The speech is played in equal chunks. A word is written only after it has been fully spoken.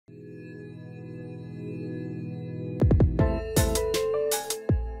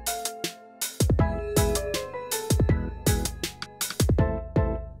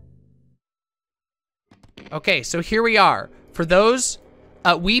Okay, so here we are. For those,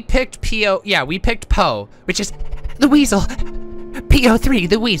 we picked PO, yeah, we picked Poe, which is the weasel. PO3,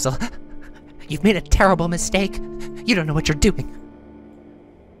 the weasel. You've made a terrible mistake. You don't know what you're doing.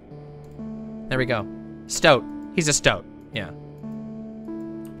 There we go. Stoat. He's a stoat, yeah.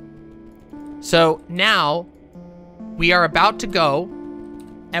 So now, we are about to go,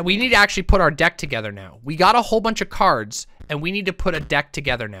 and we need to actually put our deck together now. We got a whole bunch of cards, and we need to put a deck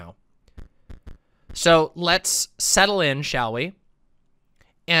together now. So let's settle in, shall we?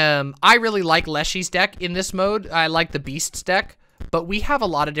 I really like Leshy's deck in this mode. I like the Beast's deck, but we have a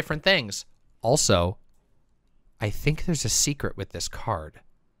lot of different things. Also, I think there's a secret with this card.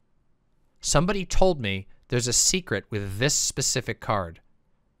 Somebody told me there's a secret with this specific card.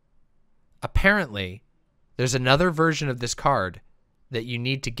 Apparently, there's another version of this card that you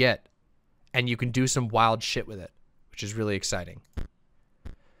need to get, and you can do some wild shit with it, which is really exciting.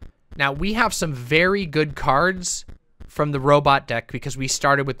 Now, we have some very good cards from the robot deck because we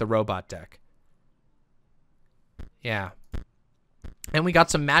started with the robot deck. Yeah. And we got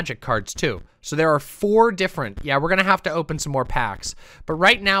some magic cards too. So there are 4 different, yeah, we're gonna have to open some more packs. But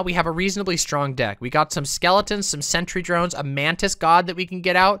right now we have a reasonably strong deck. We got some skeletons, some sentry drones, a mantis god that we can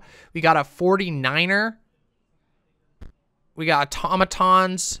get out. We got a 49er. We got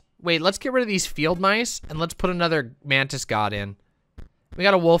automatons. Wait, let's get rid of these field mice and let's put another mantis god in. We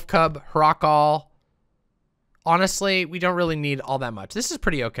got a wolf cub, Hrakal. Honestly, we don't really need all that much. This is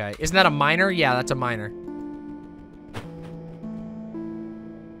pretty okay. Isn't that a miner? Yeah, that's a miner.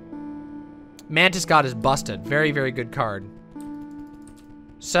 Mantis God is busted. Very, very good card.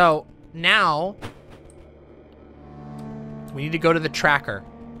 So, now, we need to go to the tracker.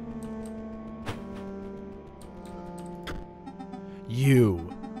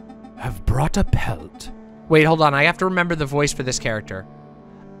 You have brought a pelt. Wait, hold on. I have to remember the voice for this character.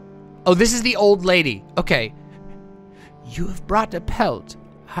 Oh, this is the old lady. Okay. You have brought a pelt.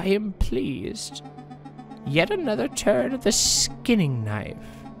 I am pleased. Yet another turn of the skinning knife.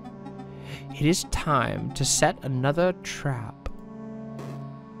 It is time to set another trap.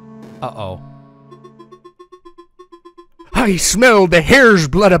 Uh-oh. I smell the hare's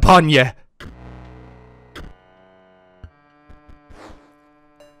blood upon you.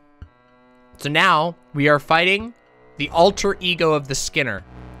 So now, we are fighting the alter ego of the Skinner,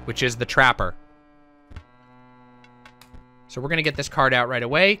 which is the Trapper. So we're gonna get this card out right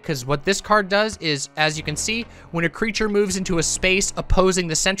away, because what this card does is, as you can see, when a creature moves into a space opposing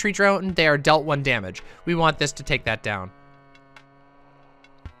the sentry drone, they are dealt 1 damage. We want this to take that down.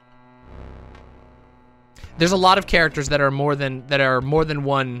 There's a lot of characters that are more than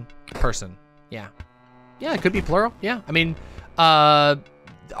one person. Yeah. Yeah, it could be plural. Yeah. I mean,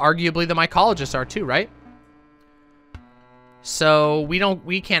 arguably the mycologists are too, right? So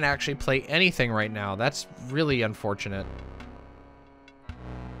we can't actually play anything right now. That's really unfortunate.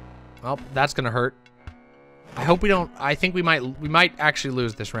 Well, that's gonna hurt. I hope we don't. I think we might actually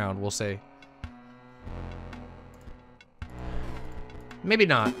lose this round. We'll see. Maybe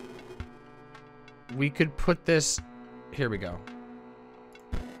not. We could put this. Here we go.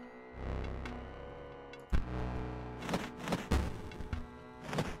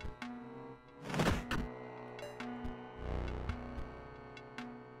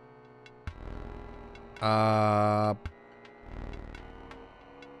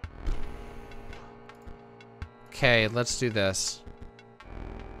 Okay, let's do this.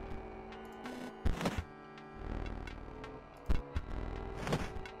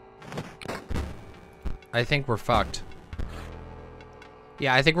 I think we're fucked.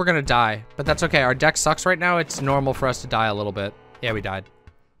 Yeah, I think we're gonna die, but that's okay. Our deck sucks right now. It's normal for us to die a little bit. Yeah, we died.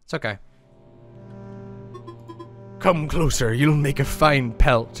 It's okay. Come closer, you'll make a fine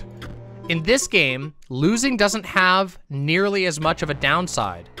pelt. In this game, losing doesn't have nearly as much of a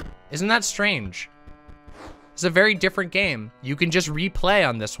downside. Isn't that strange? It's a very different game. You can just replay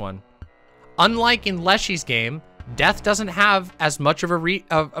on this one. Unlike in Leshy's game, death doesn't have as much of a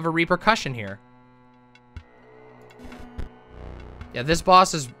repercussion here. Yeah, this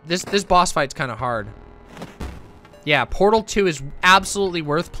boss fight's kind of hard. Yeah, Portal 2 is absolutely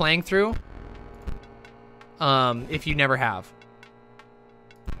worth playing through. If you never have.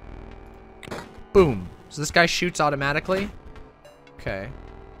 Boom. So this guy shoots automatically. Okay.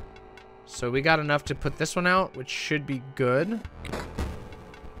 So we got enough to put this one out, which should be good.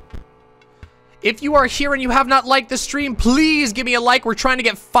 If you are here and you have not liked the stream, please give me a like. We're trying to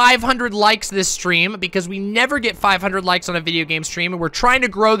get 500 likes this stream because we never get 500 likes on a video game stream, and we're trying to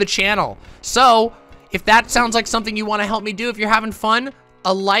grow the channel. So, if that sounds like something you want to help me do, if you're having fun,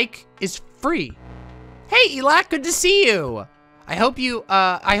 a like is free. Hey, Elak, good to see you. I hope you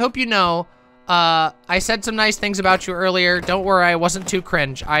know I said some nice things about you earlier. Don't worry, I wasn't too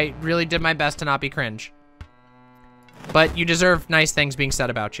cringe. I really did my best to not be cringe. But you deserve nice things being said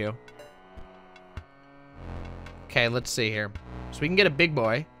about you. Okay, let's see here. So we can get a big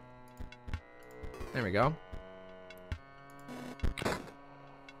boy. There we go.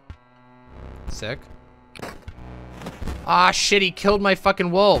 Sick. Ah, shit, he killed my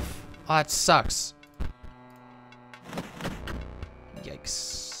fucking wolf. Ah, that sucks.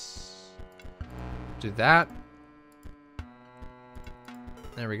 Yikes. Do that.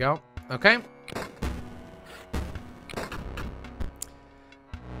 There we go. Okay.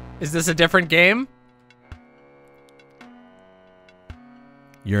 Is this a different game?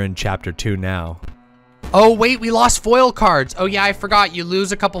 You're in chapter 2 now. Oh, wait, we lost foil cards. Oh, yeah, I forgot. You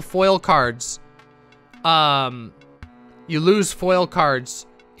lose a couple foil cards. You lose foil cards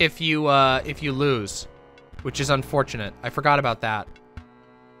if you lose, which is unfortunate. I forgot about that.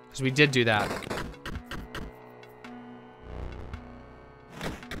 Because we did do that.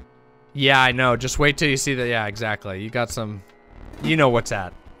 Yeah, I know. Just wait till you see the, yeah, exactly. You got some, you know what's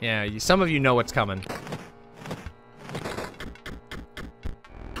at. Yeah, some of you know what's coming.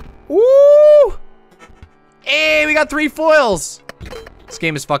 Woo! Hey, we got 3 foils. This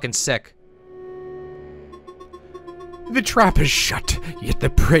game is fucking sick. The trap is shut, yet the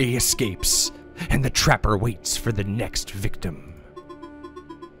prey escapes, and the trapper waits for the next victim.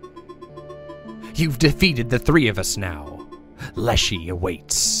 You've defeated the 3 of us now. Leshy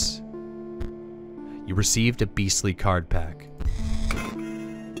awaits. You received a beastly card pack.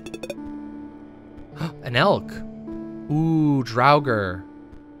 An elk. Ooh, Draugr.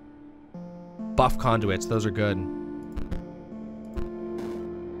 Buff conduits, those are good.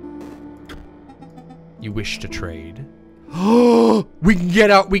 You wish to trade? Oh, we can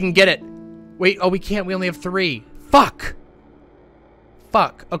get out, we can get it. Wait, oh, we can't, we only have 3. Fuck.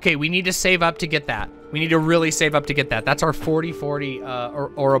 Fuck. Okay, we need to save up to get that. We need to really save up to get that. That's our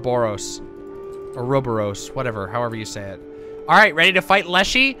 40-40 Ouroboros. Ouroboros, whatever, however you say it. All right, ready to fight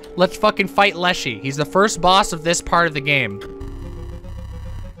Leshy? Let's fucking fight Leshy. He's the first boss of this part of the game.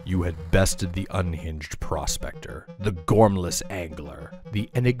 You had bested the unhinged prospector, the gormless angler, the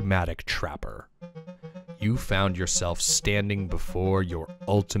enigmatic trapper. You found yourself standing before your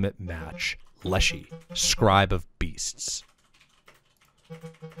ultimate match, Leshy, scribe of beasts.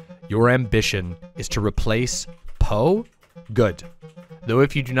 Your ambition is to replace Poe? Good. Though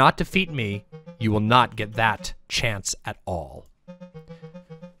if you do not defeat me, you will not get that chance at all.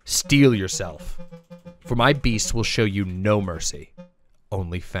 Steel yourself, for my beast will show you no mercy,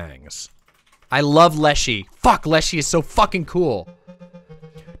 only fangs. I love Leshy. Fuck, Leshy is so fucking cool.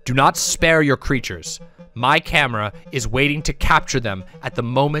 Do not spare your creatures. My camera is waiting to capture them at the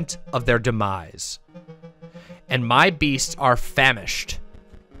moment of their demise. And my beasts are famished.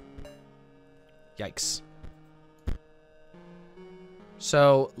 Yikes.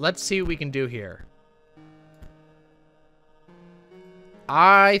 So, let's see what we can do here.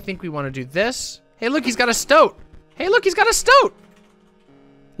 I think we want to do this. Hey, look, he's got a stoat. Hey, look, he's got a stoat.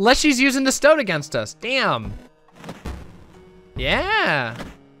 Leshy's using the stoat against us. Damn. Yeah.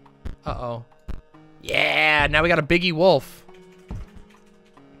 Uh-oh. Yeah, now we got a biggie wolf.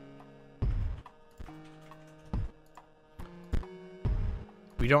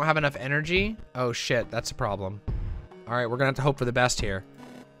 We don't have enough energy? Oh, shit, that's a problem. All right, we're gonna have to hope for the best here.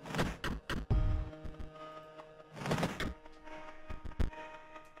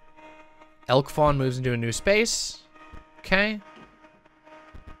 Elk fawn moves into a new space. Okay.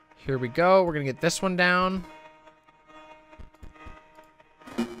 Here we go. We're gonna get this one down.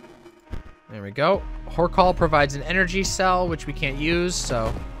 There we go. Horcall provides an energy cell, which we can't use,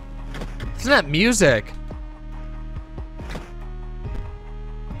 so. Isn't that music?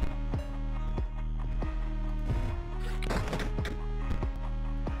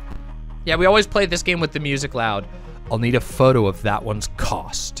 Yeah, we always play this game with the music loud. I'll need a photo of that one's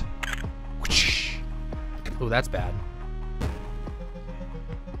cost. Oh, that's bad.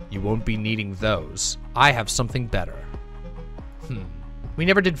 You won't be needing those. I have something better. We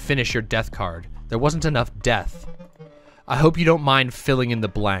never did finish your death card. There wasn't enough death. I hope you don't mind filling in the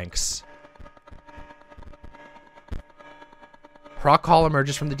blanks. Rock Hall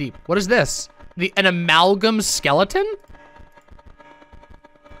emerges from the deep. What is this? An amalgam skeleton?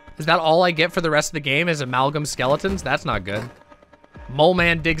 Is that all I get for the rest of the game is amalgam skeletons? That's not good. Mole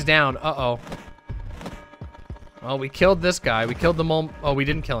man digs down. Uh-oh. Well, we killed this guy. We killed the mole. Oh, we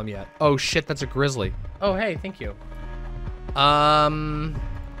didn't kill him yet. Oh, shit, that's a grizzly. Oh, hey, thank you. There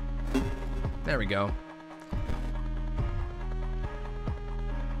we go.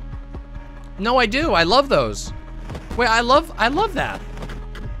 No, I do. I love those. Wait, I love that.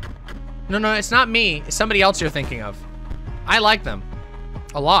 No, no, it's not me. It's somebody else you're thinking of. I like them.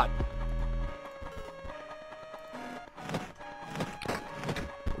 A lot.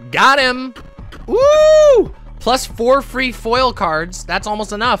 Got him! Woo! Plus 4 free foil cards. That's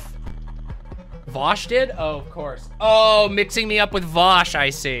almost enough. Vosh did? Oh, of course. Oh, mixing me up with Vosh,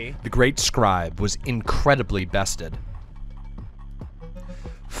 I see. The great scribe was incredibly bested.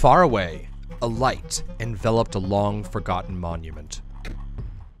 Far away, a light enveloped a long-forgotten monument.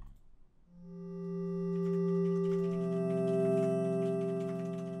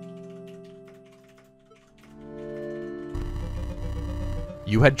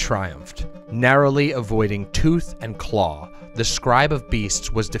 You had triumphed. Narrowly avoiding tooth and claw, the scribe of beasts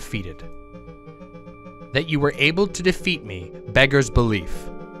was defeated. That you were able to defeat me beggars belief,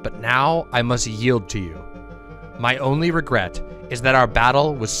 but now I must yield to you. My only regret is that our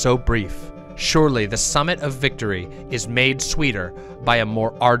battle was so brief. Surely the summit of victory is made sweeter by a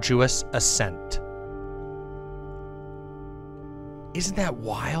more arduous ascent. Isn't that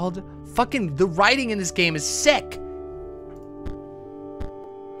wild? Fucking the writing in this game is sick.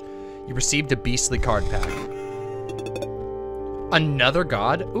 You received a beastly card pack. Another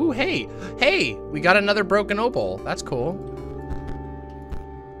god? Ooh, hey. Hey, we got another broken opal. That's cool.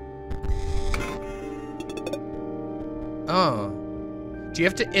 Oh. Do you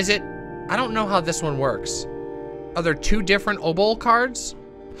have to, is it, I don't know how this one works. Are there 2 different opal cards?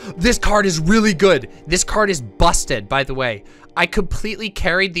 This card is really good. This card is busted, by the way. I completely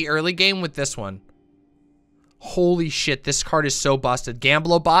carried the early game with this one. Holy shit, this card is so busted.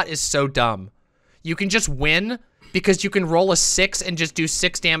 Gamblobot is so dumb. You can just win because you can roll a 6 and just do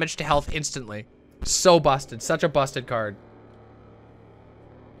 6 damage to health instantly. So busted. Such a busted card.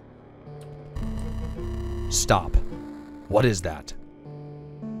 Stop. What is that?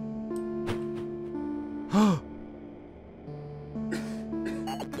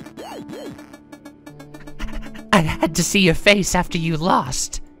 I had to see your face after you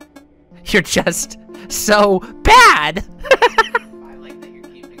lost. You're just so bad. I like that you're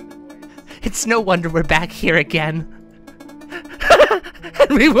keeping the voice. It's no wonder we're back here again.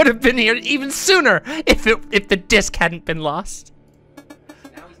 And we would have been here even sooner if the disc hadn't been lost.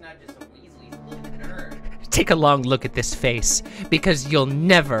 Now he's not just a Weasley's little nerd. Take a long look at this face, because you'll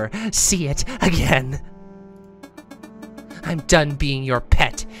never see it again. I'm done being your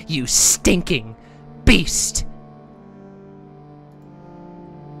pet, you stinking beast.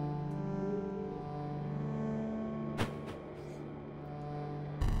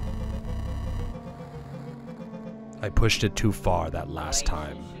 I pushed it too far that last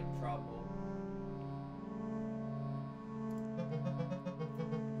time.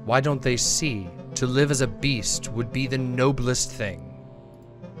 Why don't they see? To live as a beast would be the noblest thing.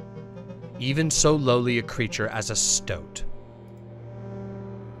 Even so lowly a creature as a stoat.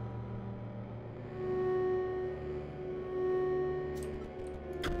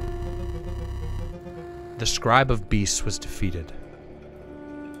 The scribe of beasts was defeated.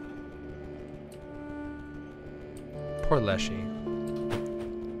 Poor Leshy.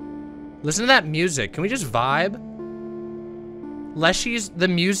 Listen to that music. Can we just vibe? Leshy's, the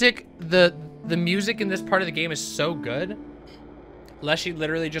music in this part of the game is so good. Leshy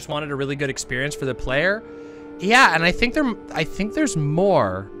literally just wanted a really good experience for the player. Yeah, and I think there's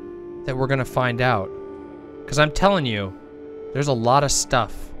more that we're gonna find out. Cause I'm telling you, there's a lot of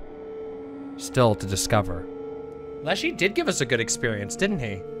stuff still to discover. Leshy did give us a good experience, didn't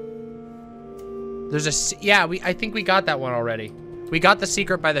he? There's a, yeah, I think we got that one already. We got the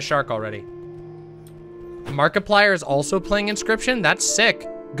secret by the shark already. Markiplier is also playing Inscryption? That's sick.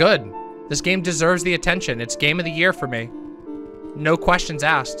 Good. This game deserves the attention. It's game of the year for me. No questions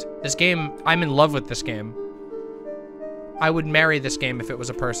asked. This game, I'm in love with this game. I would marry this game if it was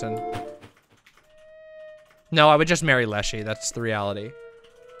a person. No, I would just marry Leshy. That's the reality.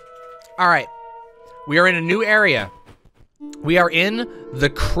 All right. We are in a new area. We are in the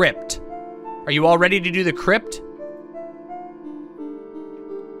crypt. Are you all ready to do the crypt?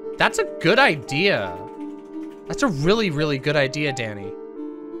 That's a good idea. That's a really, really good idea, Danny.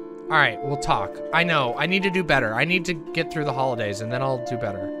 All right, we'll talk. I know, I need to do better. I need to get through the holidays and then I'll do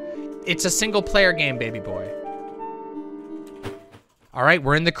better. It's a single player game, baby boy. All right,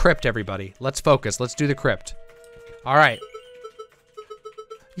 we're in the crypt, everybody. Let's focus, let's do the crypt. All right.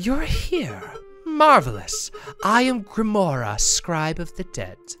 You're here, marvelous. I am Grimora, scribe of the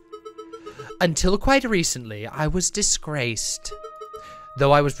dead. Until quite recently, I was disgraced,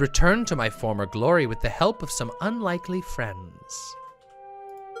 though I was returned to my former glory with the help of some unlikely friends.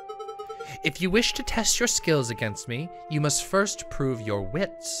 If you wish to test your skills against me, you must first prove your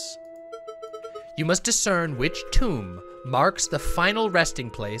wits. You must discern which tomb marks the final resting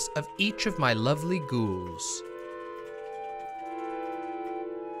place of each of my lovely ghouls.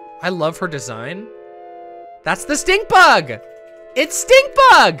 I love her design. That's the stink bug! It's stink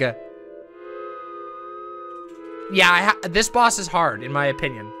bug! Yeah, this boss is hard, in my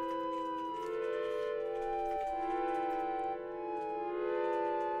opinion.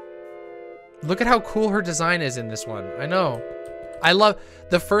 Look at how cool her design is in this one. I know. I love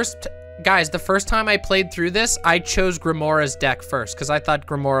the first, guys, the first time I played through this, I chose Grimora's deck first because I thought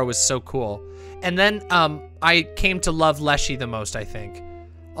Grimora was so cool. And then I came to love Leshy the most, I think.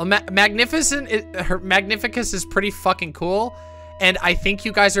 Magnificus is pretty fucking cool. And I think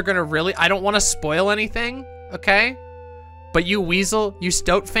you guys are gonna really, I don't wanna spoil anything, okay? But you Weasel, you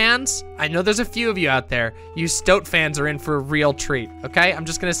Stoat fans, I know there's a few of you out there. You Stoat fans are in for a real treat, okay? I'm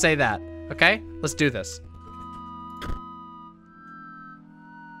just gonna say that, okay? Let's do this.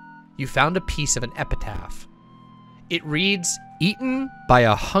 You found a piece of an epitaph. It reads, "Eaten by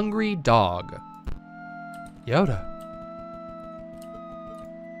a hungry dog." Yoda.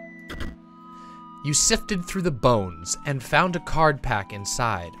 You sifted through the bones and found a card pack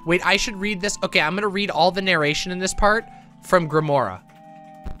inside. Wait, I should read this? Okay, I'm gonna read all the narration in this part from Grimora.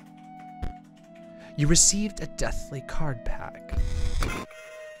 You received a deathly card pack.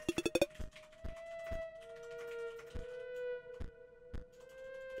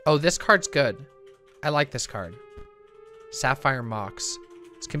 Oh, this card's good. I like this card. Sapphire Mox.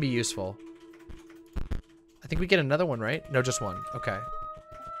 This can be useful. I think we get another one, right? No, just one. Okay.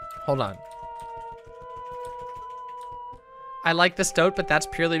 Hold on. I like the Stoat, but that's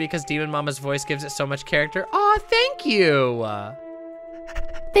purely because Demon Mama's voice gives it so much character. Aw, thank you.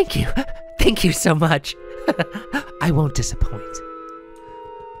 Thank you. Thank you so much. I won't disappoint.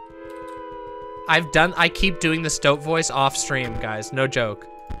 I keep doing the Stoat voice off stream, guys. No joke.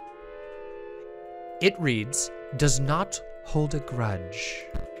 It reads, "Does not hold a grudge."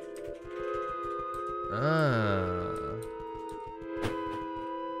 Ah.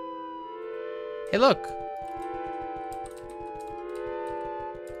 Hey, look.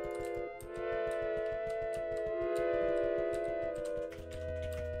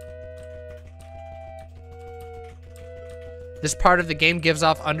 This part of the game gives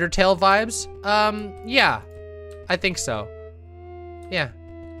off Undertale vibes? Yeah. I think so. Yeah.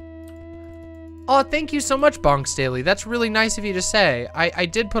 Oh, thank you so much, Bonks Daily. That's really nice of you to say. I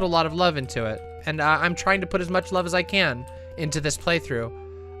did put a lot of love into it, and I'm trying to put as much love as I can into this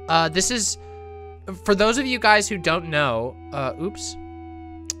playthrough. This is, for those of you guys who don't know, oops.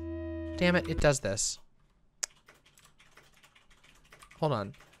 Damn it, it does this. Hold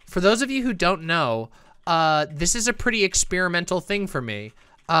on. For those of you who don't know, this is a pretty experimental thing for me.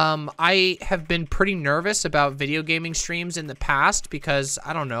 I have been pretty nervous about video gaming streams in the past because,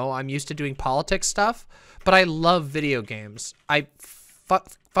 I don't know, I'm used to doing politics stuff, but I love video games. I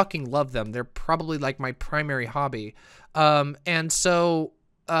fucking love them. They're probably like my primary hobby. And so,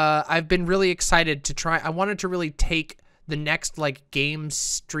 I've been really excited to try. I wanted to really take the next like game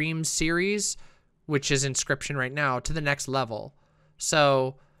stream series, which is Inscryption right now, to the next level.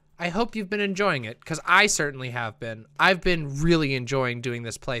 So I hope you've been enjoying it, because I certainly have been. I've been really enjoying doing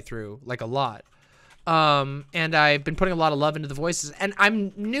this playthrough, like a lot. And I've been putting a lot of love into the voices, and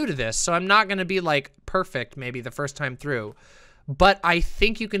I'm new to this, so I'm not gonna be like perfect maybe the first time through. But I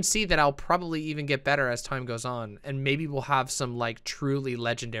think you can see that I'll probably even get better as time goes on, and maybe we'll have some like truly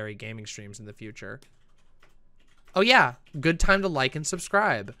legendary gaming streams in the future. Oh yeah, good time to like and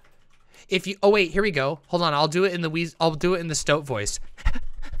subscribe. If you, oh wait, here we go. Hold on, I'll do it in the Stoat voice.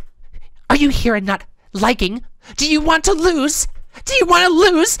 Are you here and not liking? Do you want to lose? Do you want to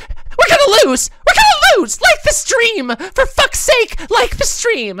lose? We're gonna lose! We're gonna lose! Like the stream! For fuck's sake, like the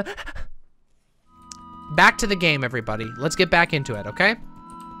stream! Back to the game, everybody. Let's get back into it, okay?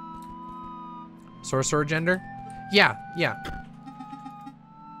 Sorcerer gender? Yeah.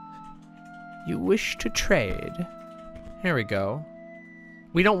 You wish to trade. Here we go.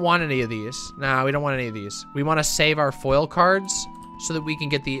 We don't want any of these. Nah, we don't want any of these. We want to save our foil cards so that we can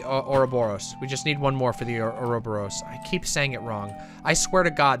get the Ouroboros. We just need one more for the Ouroboros. I keep saying it wrong. I swear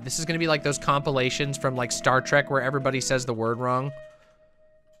to God, this is gonna be like those compilations from like Star Trek where everybody says the word wrong.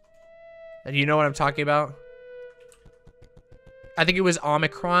 And you know what I'm talking about? I think it was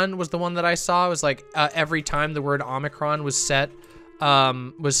Omicron was the one that I saw. It was like every time the word Omicron was said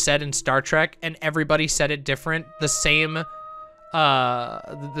in Star Trek, and everybody said it different. The same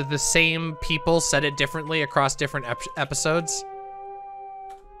the same people said it differently across different episodes.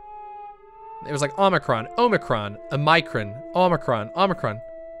 It was like Omicron, Omicron, Omicron, Omicron, Omicron.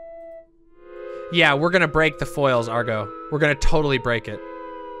 Yeah, we're gonna break the foils, Argo. We're gonna totally break it.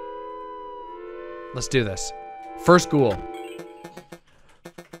 Let's do this. First ghoul.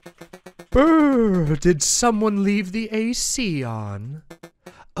 Brr, did someone leave the AC on?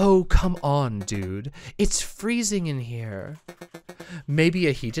 Oh, come on, dude. It's freezing in here. Maybe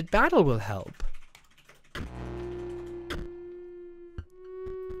a heated battle will help.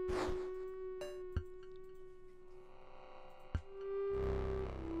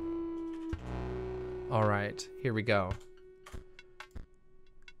 All right, here we go.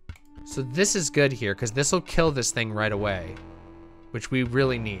 So this is good here, because this will kill this thing right away, which we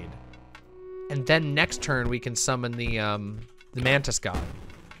really need. And then next turn, we can summon the Mantis God.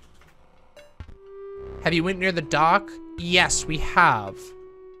 Have you went near the dock? Yes, we have.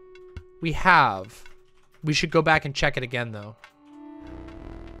 We have. We should go back and check it again, though.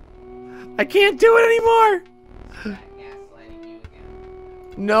 I can't do it anymore!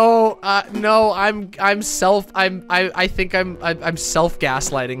 No, no, I think I'm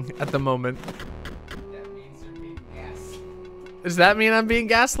self-gaslighting at the moment. That means you're being gaslit. Does that mean I'm being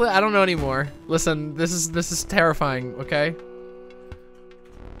gaslit? I don't know anymore. Listen, this is terrifying, okay?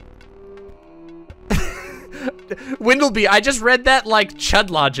 Windleby, I just read that like Chud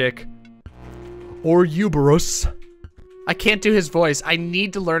logic. Or Uberus. I can't do his voice. I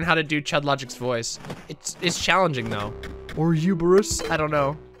need to learn how to do Chud Logic's voice. It's challenging though. Or Uberus. I don't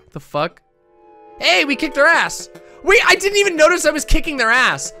know. The fuck? Hey, we kicked their ass. Wait, I didn't even notice I was kicking their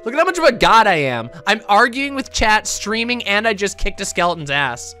ass. Look at how much of a god I am. I'm arguing with chat, streaming, and I just kicked a skeleton's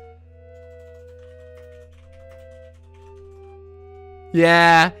ass.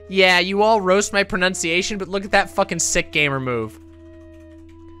 Yeah, you all roast my pronunciation, but look at that fucking sick gamer move.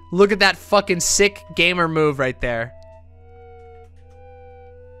 Look at that fucking sick gamer move right there.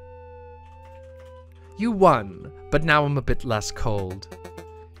 You won, but now I'm a bit less cold.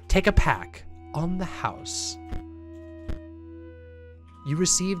 Take a pack on the house. You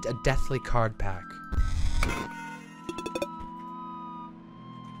received a deathly card pack.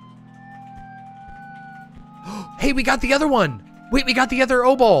 Hey, we got the other one. Wait, we got the other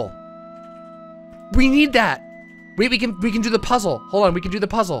obol. We need that. Wait, we can do the puzzle. Hold on, we can do the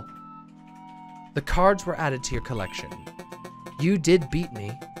puzzle. The cards were added to your collection. You did beat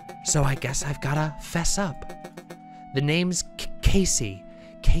me, so I guess I've gotta fess up. The name's Casey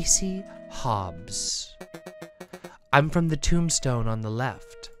Hobbs. I'm from the tombstone on the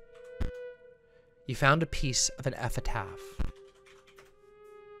left. You found a piece of an epitaph.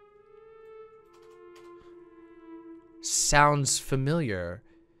 Sounds familiar.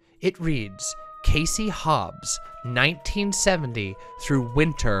 It reads, Casey Hobbs, 1970 through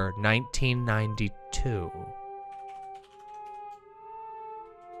winter 1992.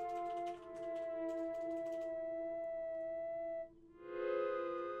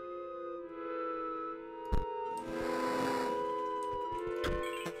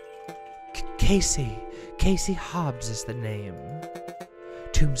 Casey Hobbs is the name.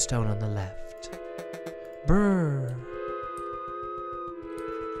 Tombstone on the left. Brr.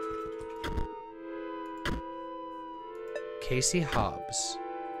 Casey Hobbs,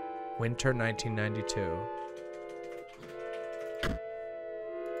 winter 1992.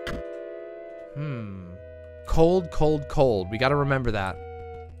 Cold, cold, cold. We gotta remember that.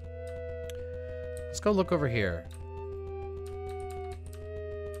 Let's go look over here.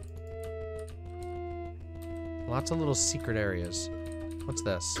 Lots of little secret areas. What's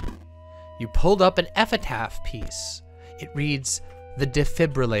this? You pulled up an epitaph piece. It reads, the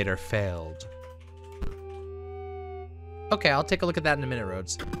defibrillator failed. Okay, I'll take a look at that in a minute,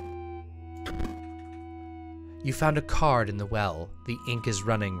 Rhodes. You found a card in the well. The ink is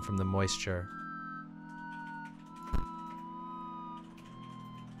running from the moisture.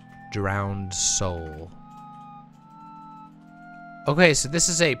 Drowned soul. Okay, so this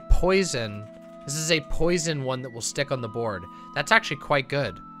is a poison. This is a poison one that will stick on the board. That's actually quite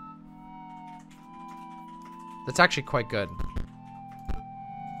good. That's actually quite good.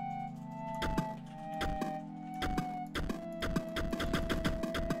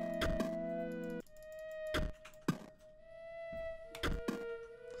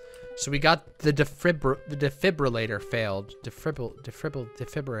 So we got the defibrillator failed.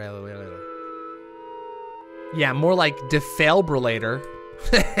 Defibrillator. Yeah, more like defibrillator.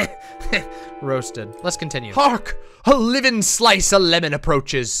 Roasted. Let's continue. Hark! A living slice of lemon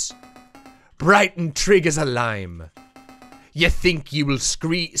approaches. Bright and trig as a lime. You think you will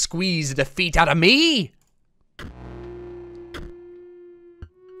squeeze the feet out of me?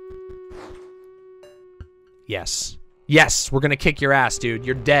 Yes. Yes, we're gonna kick your ass, dude.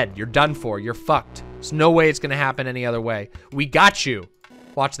 You're dead. You're done for. You're fucked. There's no way it's gonna happen any other way. We got you.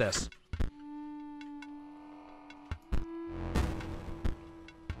 Watch this.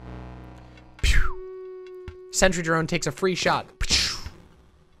 Pew. sentry drone takes a free shot.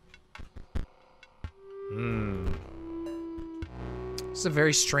 This is a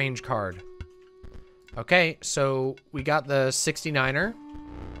very strange card. Okay, so we got the 69er.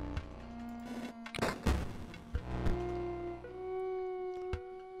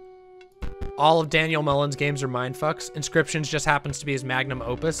 All of Daniel Mullen's games are mindfucks. Inscryptions just happens to be his magnum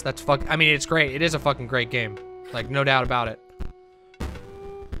opus. That's I mean, it's great. It is a fucking great game. Like, no doubt about it.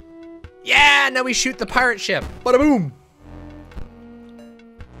 Yeah, now we shoot the pirate ship. Bada boom.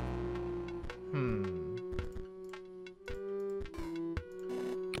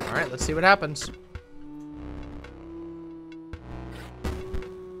 All right, let's see what happens.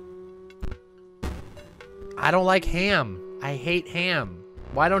 I don't like ham. I hate ham.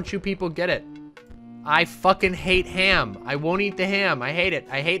 Why don't you people get it? I fucking hate ham. I won't eat the ham. I hate it.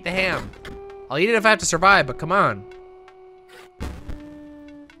 I hate the ham. I'll eat it if I have to survive, but come on.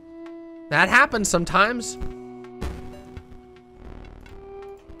 That happens sometimes.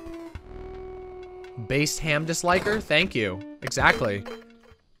 Based ham disliker? Thank you. Exactly.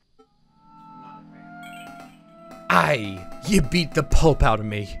 Aye, ye beat the pulp out of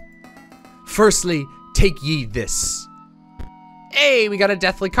me. Firstly, take ye this. Hey, we got a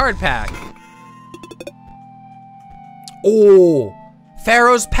deathly card pack. Oh,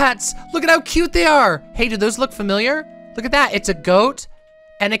 Pharaoh's pets. Look at how cute they are. Hey, do those look familiar? Look at that. It's a goat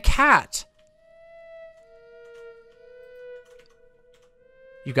and a cat.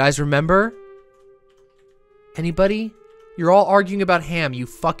 You guys remember? Anybody? You're all arguing about ham, you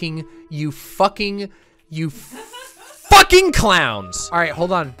fucking clowns. All right,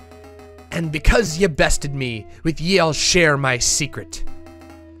 hold on. And because ye bested me, with ye I'll share my secret.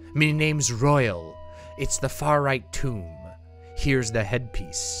 Me name's Royal. It's the far right tomb. Here's the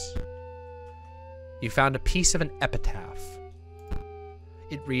headpiece. You found a piece of an epitaph.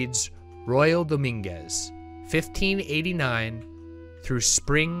 It reads, Royal Dominguez, 1589 through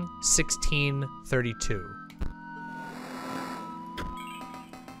spring 1632.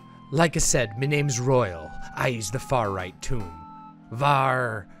 Like I said, me name's Royal. I's the far right tomb.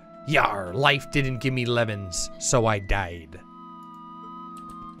 Var, yar, life didn't give me lemons, so I died.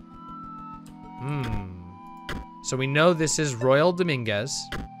 So we know this is Royal Dominguez.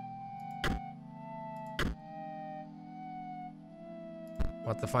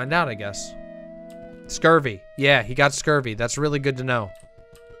 We'll have to find out, I guess. Scurvy. Yeah, he got scurvy. That's really good to know.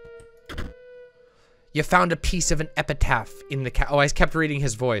 You found a piece of an epitaph in the oh, I kept reading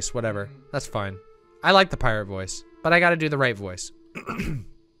his voice. Whatever. That's fine. I like the pirate voice, but I gotta do the right voice.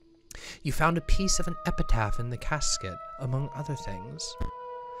 You found a piece of an epitaph in the casket, among other things.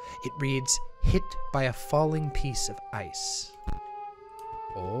 It reads, hit by a falling piece of ice.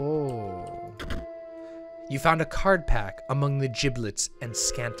 Oh. You found a card pack among the giblets and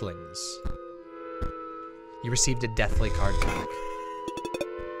scantlings. You received a deathly card pack.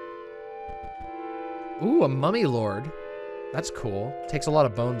 Ooh, a mummy lord. That's cool. Takes a lot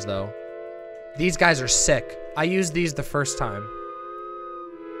of bones, though. These guys are sick. I used these the first time.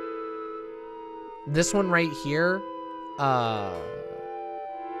 This one right here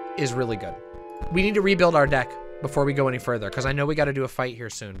is really good. We need to rebuild our deck before we go any further, because I know we got to do a fight here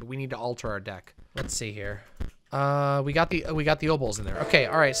soon, but we need to alter our deck. Let's see here. We got the obols in there. Okay,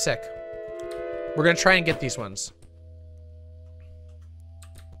 all right, sick. We're gonna try and get these ones.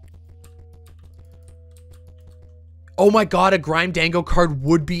 Oh my god, a Grime Dango card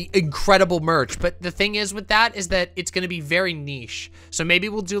would be incredible merch, but the thing is with that is that it's gonna be very niche. So maybe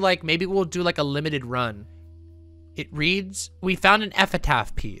we'll do like a limited run. It reads, we found an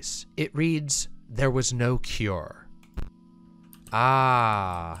epitaph piece. It reads, there was no cure.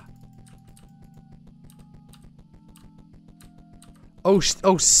 Ah. Oh,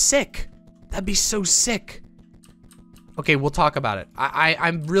 sick. That'd be so sick. Okay, we'll talk about it.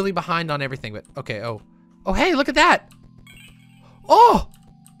 I'm really behind on everything, but okay, oh, hey, look at that. Oh,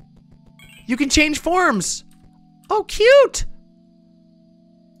 you can change forms. Oh, cute.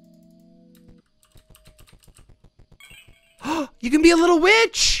 You can be a little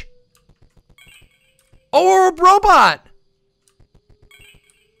witch. Or a robot.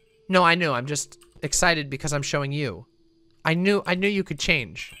 No, I knew. I'm just excited because I'm showing you. I knew you could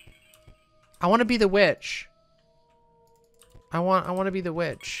change. I want to be the witch. I want to be the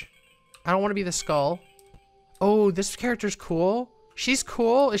witch. I don't want to be the skull. Oh, this character's cool. She's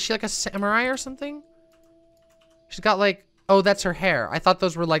cool. Is she like a samurai or something? She's got like, oh, that's her hair. I thought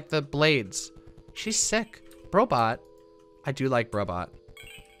those were like the blades. She's sick. Brobot. I do like Brobot.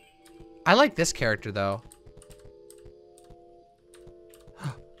 I like this character though.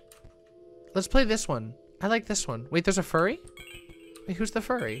 Let's play this one. I like this one. Wait, there's a furry? Wait, who's the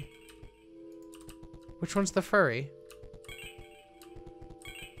furry? Which one's the furry?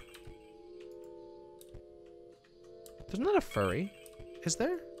 There's not a furry. Is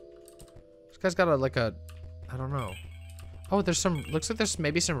there? This guy's got I don't know. Oh, there's some, looks like there's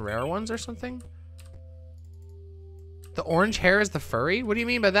maybe some rare ones or something. The orange hair is the furry? What do you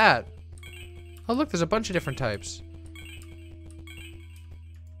mean by that? Oh, look, there's a bunch of different types.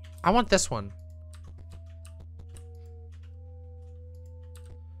 I want this one.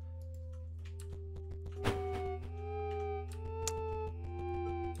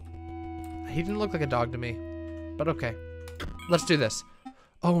 He didn't look like a dog to me, but okay. Let's do this.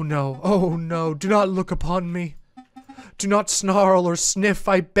 Oh no, do not look upon me. Do not snarl or sniff,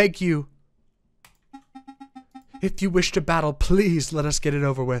 I beg you. If you wish to battle, please let us get it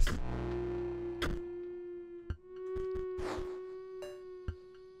over with.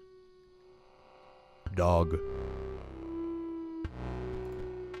 Dog.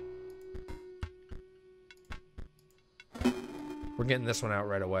 We're getting this one out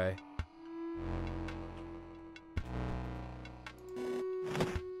right away.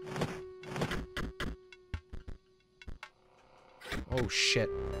 Oh shit,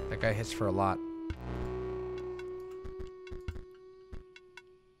 that guy hits for a lot.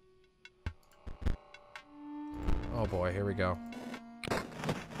 Oh boy, here we go.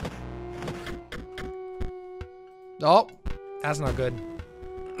 Oh, that's not good.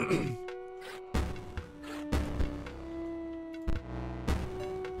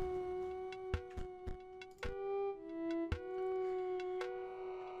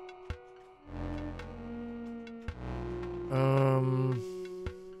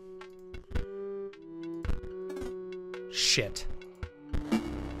 Shit.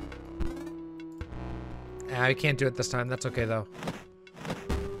 I can't do it this time. That's okay, though.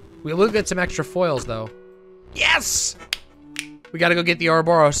 We will get some extra foils, though. Yes! We gotta go get the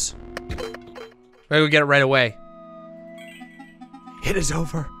Ouroboros. We gotta go get it right away. It is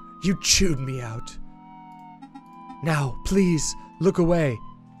over. You chewed me out. Now, please, look away.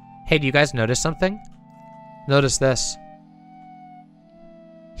 Hey, do you guys notice something? Notice this.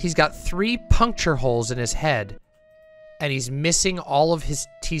 He's got 3 puncture holes in his head. And he's missing all of his,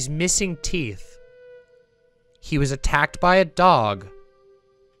 he's missing teeth. He was attacked by a dog.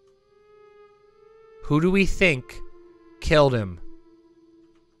 Who do we think killed him?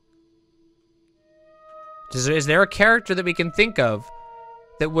 Is there a character that we can think of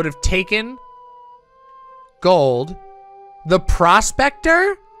that would have taken gold? The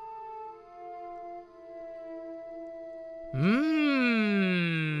Prospector?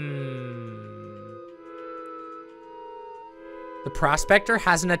 The Prospector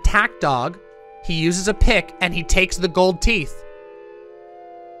has an attack dog. He uses a pick and he takes the gold teeth.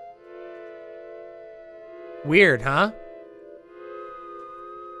 Weird, huh?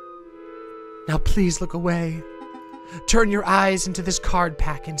 Now please look away. Turn your eyes into this card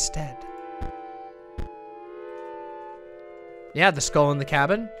pack instead. Yeah, the skull in the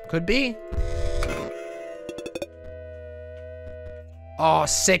cabin. Could be. Oh,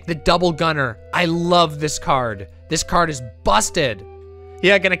 sick. The double gunner. I love this card. This card is busted.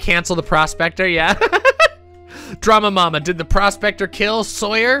 Yeah, gonna cancel the Prospector, yeah. Drama Mama, did the Prospector kill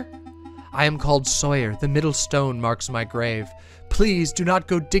Sawyer? I am called Sawyer. The middle stone marks my grave. Please do not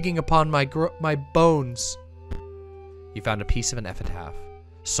go digging upon my bones. You found a piece of an epitaph.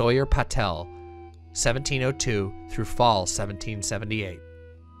 Sawyer Patel, 1702 through fall 1778.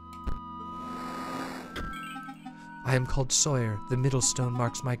 I am called Sawyer. The middle stone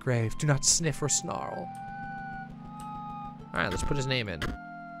marks my grave. Do not sniff or snarl. Alright, let's put his name in.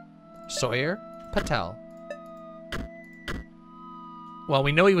 Sawyer Patel. Well,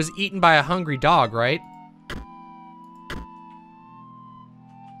 we know he was eaten by a hungry dog, right?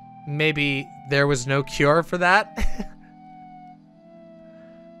 Maybe there was no cure for that?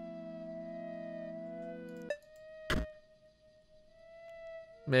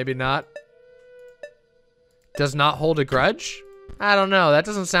 Maybe not. Does not hold a grudge? I don't know. That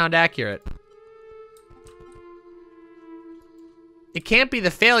doesn't sound accurate. It can't be the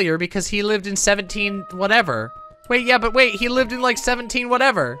failure because he lived in 17 whatever. Wait, yeah, but wait, he lived in like 17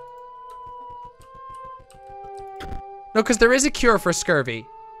 whatever. No, because there is a cure for scurvy.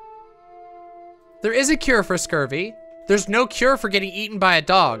 There is a cure for scurvy. There's no cure for getting eaten by a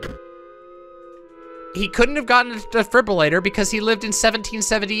dog. He couldn't have gotten a defibrillator because he lived in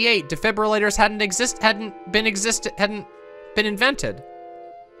 1778. Defibrillators hadn't been invented.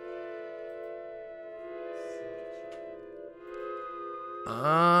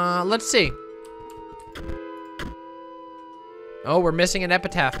 Let's see. Oh, we're missing an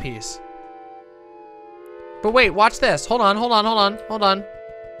epitaph piece. But wait, watch this. Hold on.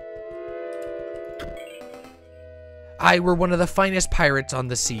 I were one of the finest pirates on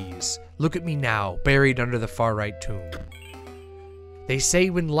the seas. Look at me now, buried under the far right tomb. They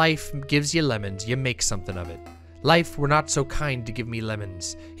say when life gives you lemons, you make something of it. Life were not so kind to give me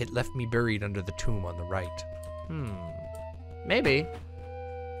lemons. It left me buried under the tomb on the right. Maybe.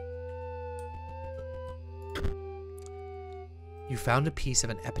 You found a piece of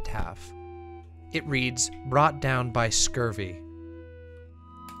an epitaph. It reads, brought down by scurvy.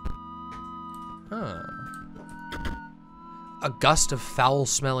 Huh. A gust of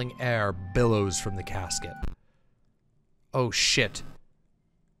foul-smelling air billows from the casket. Oh shit.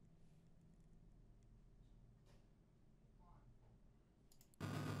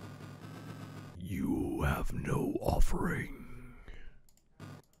 You have no offering.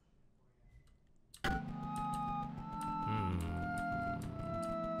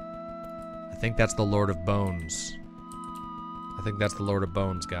 I think that's the Lord of Bones. I think that's the Lord of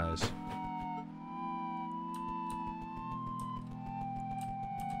Bones, guys.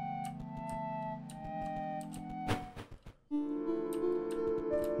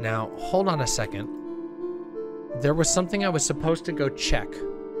 Now, hold on a second. There was something I was supposed to go check.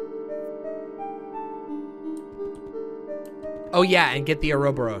 Oh yeah, and get the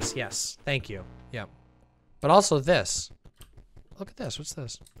Ouroboros. Yes, thank you. Yep. But also this. Look at this. What's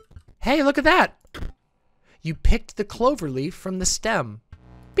this? Hey, look at that! You picked the clover leaf from the stem.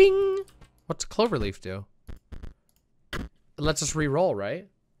 Bing! What's a clover leaf do? It lets us re-roll, right?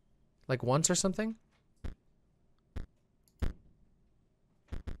 Like once or something?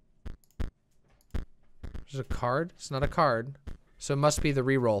 There's a card? It's not a card. So it must be the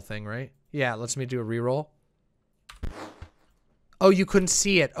re-roll thing, right? Yeah, it lets me do a re-roll. Oh, you couldn't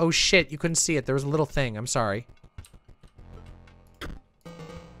see it. Oh shit, you couldn't see it. There was a little thing. I'm sorry.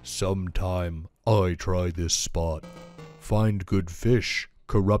 Sometime I try this spot. Find good fish,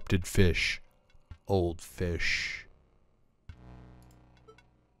 corrupted fish, old fish.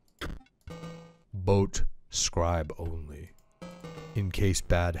 Boat, scribe only. In case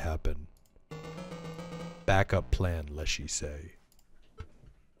bad happen. Backup plan, Leshy say.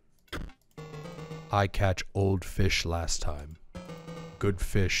 I catch old fish last time. Good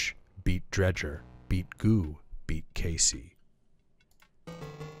fish beat dredger, beat goo, beat Casey.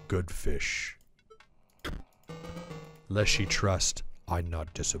 Good fish. Leshy trust, I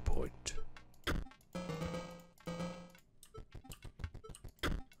not disappoint.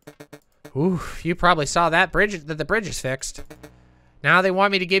 Oof, you probably saw that the bridge is fixed. Now they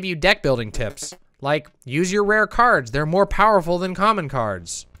want me to give you deck building tips. Like, use your rare cards. They're more powerful than common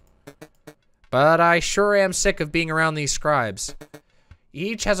cards. But I sure am sick of being around these scribes.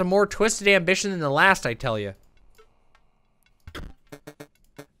 Each has a more twisted ambition than the last, I tell you.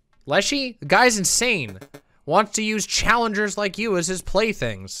 Leshy, the guy's insane. Wants to use challengers like you as his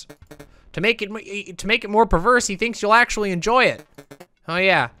playthings. To make it more perverse, he thinks you'll actually enjoy it. Oh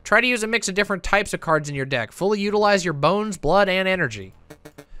yeah, try to use a mix of different types of cards in your deck. Fully utilize your bones, blood, and energy.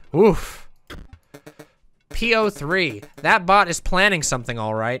 Oof. PO3. That bot is planning something,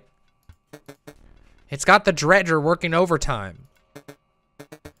 all right. It's got the dredger working overtime.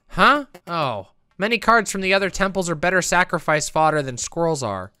 Huh? Oh. Many cards from the other temples are better sacrifice fodder than squirrels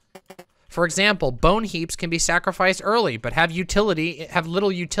are. For example, bone heaps can be sacrificed early, but have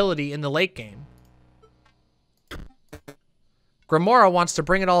little utility in the late game. Grimora wants to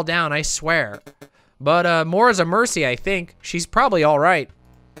bring it all down, I swear. But Mora's a mercy, I think. She's probably all right.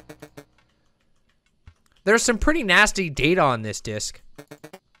 There's some pretty nasty data on this disc.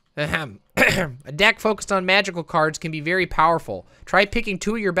 Ahem. A deck focused on magical cards can be very powerful. Try picking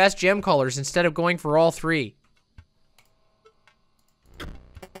 2 of your best gem colors instead of going for all 3.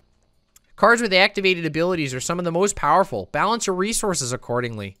 Cards with activated abilities are some of the most powerful. Balance your resources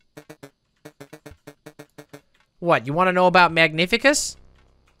accordingly. What, you want to know about Magnificus?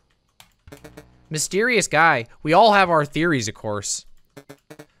 Mysterious guy. We all have our theories, of course.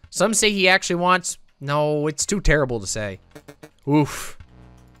 Some say he actually wants... No, it's too terrible to say. Oof.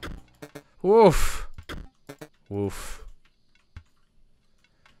 Oof. Oof.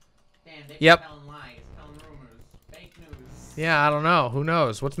 Damn, they Yep. telling lies, telling rumors, fake news. Yeah, I don't know. Who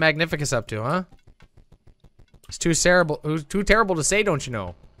knows? What's Magnificus up to, huh? It's too terrible to say, don't you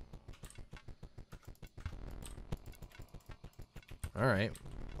know? Alright.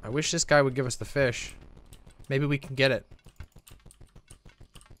 I wish this guy would give us the fish. Maybe we can get it.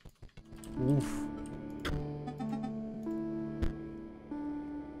 Oof.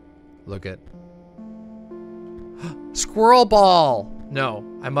 Look at... Squirrel ball! No,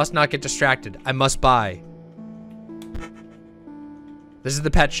 I must not get distracted. I must buy. This is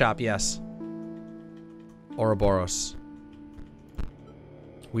the pet shop, yes. Ouroboros.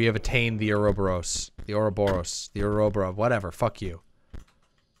 We have attained the Ouroboros. The Ouroboros. The Ouroboros. Whatever. Fuck you.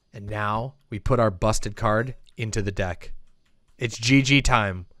 And now we put our busted card into the deck. It's GG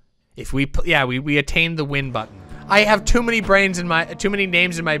time. If we we attained the win button. I have too many names in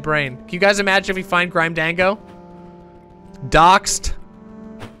my brain. Can you guys imagine if we find Grime Dango? Doxed.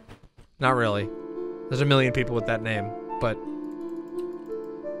 Not really. There's a million people with that name, but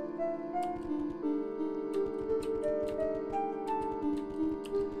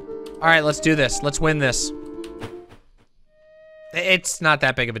all right, let's do this. Let's win this. It's not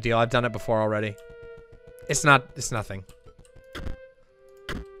that big of a deal. I've done it before already. It's nothing.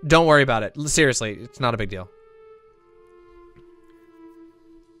 Don't worry about it. Seriously, it's not a big deal.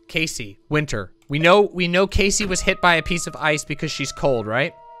 Casey, winter. We know Casey was hit by a piece of ice because she's cold,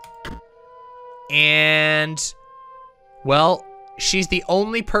 right? And well, she's the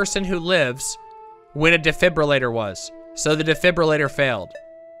only person who lives when a defibrillator was. So the defibrillator failed.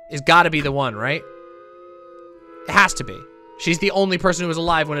 It's got to be the one, right? It has to be. She's the only person who was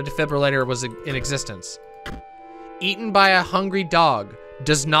alive when a defibrillator was in existence. Eaten by a hungry dog.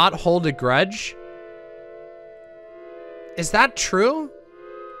 Does not hold a grudge? Is that true?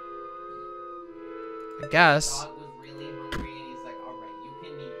 I guess. The dog was really hungry and he's like, alright, you can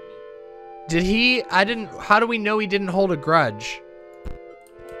eat me. Did he? How do we know he didn't hold a grudge?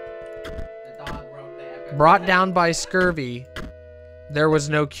 The dog wrote the epic. Brought down by scurvy. There was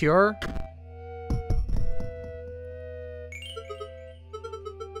no cure?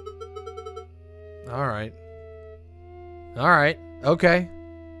 Alright. Alright. Okay.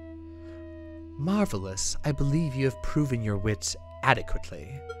 Marvelous. I believe you have proven your wits adequately.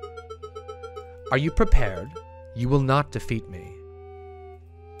 Are you prepared? You will not defeat me.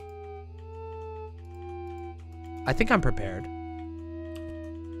 I think I'm prepared.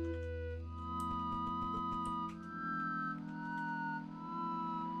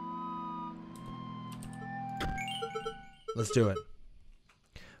 Let's do it.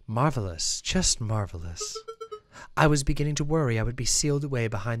 Marvelous, just marvelous. I was beginning to worry I would be sealed away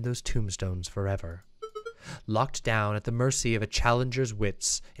behind those tombstones forever, locked down at the mercy of a challenger's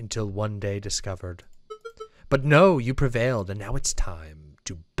wits until one day discovered. But no, you prevailed, and now it's time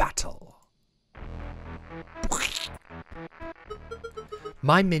to battle.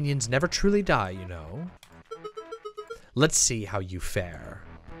 My minions never truly die, you know. Let's see how you fare.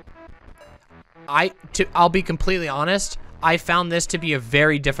 I'll be completely honest, I found this to be a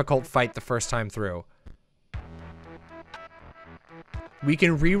very difficult fight the first time through. We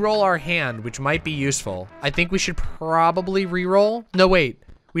can re-roll our hand, which might be useful. I think we should probably re-roll. No, wait.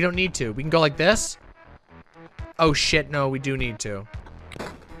 We don't need to. We can go like this. Oh, shit. No, we do need to.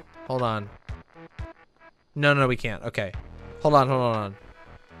 Hold on. No, we can't. Okay. Hold on.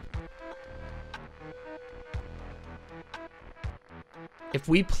 If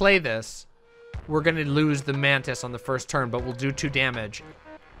we play this, we're going to lose the Mantis on the first turn, but we'll do 2 damage.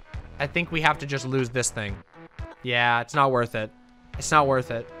 I think we have to just lose this thing. Yeah, it's not worth it. It's not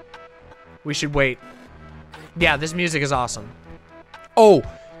worth it. We should wait. Yeah, this music is awesome. Oh,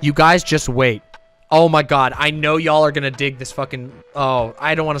 you guys just wait. Oh my god, I know y'all are gonna dig this fucking... Oh,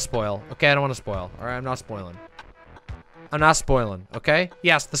 I don't want to spoil. Okay, I don't want to spoil. Alright, I'm not spoiling. I'm not spoiling, okay?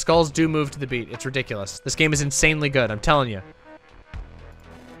 Yes, the skulls do move to the beat. It's ridiculous. This game is insanely good, I'm telling you.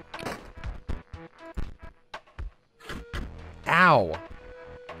 Ow.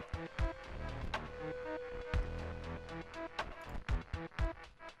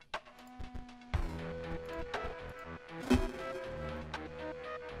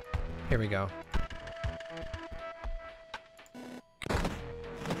 Here we go.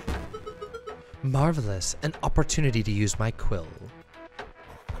 Marvelous. An opportunity to use my quill.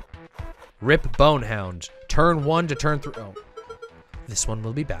 Rip Bonehound. Turn 1 to turn 3. Oh. This one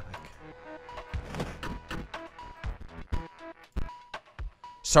will be back.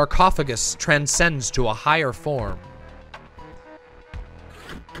 Sarcophagus transcends to a higher form.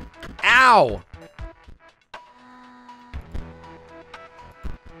 Ow!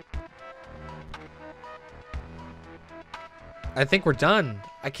 I think we're done.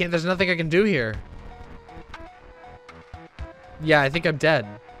 I can't, there's nothing I can do here. Yeah, I think I'm dead.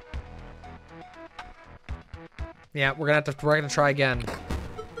 Yeah, we're gonna try again.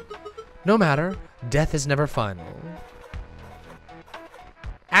 No matter, death is never final.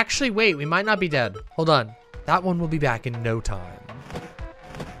 Actually, wait, we might not be dead. Hold on. That one will be back in no time.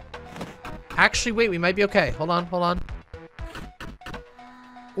 Actually, wait, we might be okay. Hold on.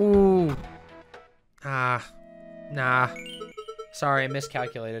 Ooh. Ah. Nah. Sorry, I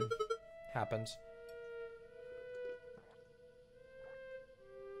miscalculated. Happens.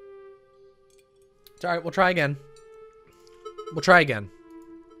 It's alright, we'll try again.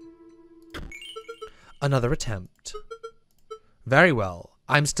 Another attempt. Very well.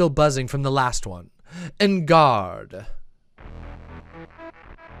 I'm still buzzing from the last one. En garde.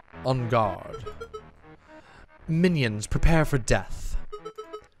 On guard. Minions, prepare for death.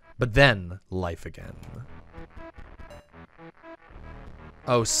 But then, life again.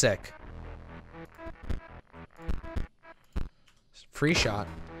 Oh, sick. Free shot.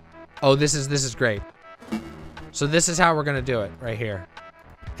 Oh, this is great. So this is how we're gonna do it, right here.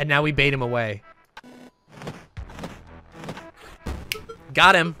 And now we bait him away.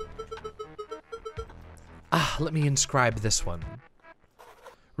 Got him. Ah, let me inscribe this one.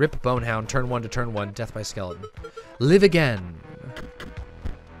 Rip Bonehound, turn 1 to turn 1, death by skeleton. Live again.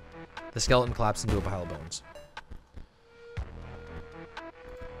 The skeleton collapsed into a pile of bones.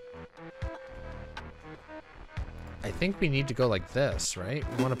 I think we need to go like this, right?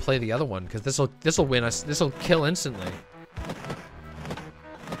 We want to play the other one because this'll win us. This'll kill instantly.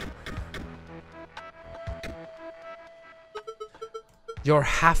 You're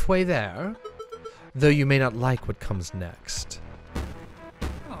halfway there, though you may not like what comes next.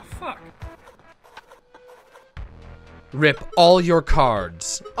 Oh, fuck. Rip all your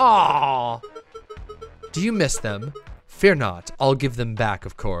cards. Aww. Do you miss them? Fear not, I'll give them back,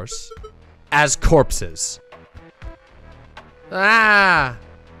 of course. As corpses. Ah!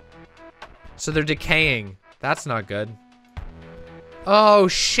 So they're decaying. That's not good. Oh,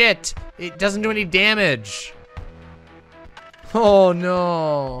 shit! It doesn't do any damage. Oh,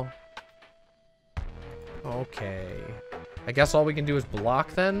 no. Okay. I guess all we can do is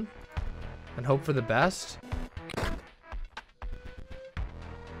block then? And hope for the best?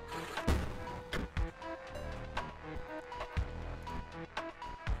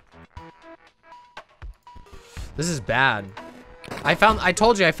 This is bad. I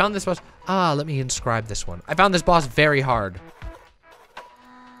told you I found this boss. Ah, let me inscribe this one. I found this boss very hard.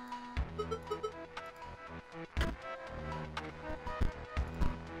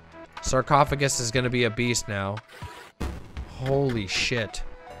 Sarcophagus is gonna be a beast now. Holy shit.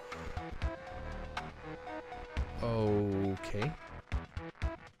 Okay.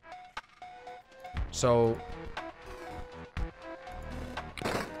 So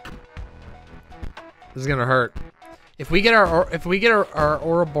this is gonna hurt. If we get our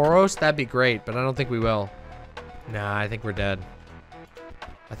Ouroboros, that'd be great, but I don't think we will. Nah, I think we're dead.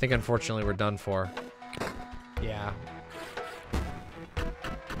 I think unfortunately we're done for. Yeah.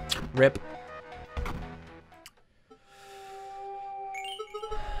 Rip.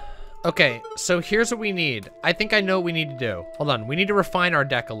 Okay, so here's what we need. I think I know what we need to do. Hold on, we need to refine our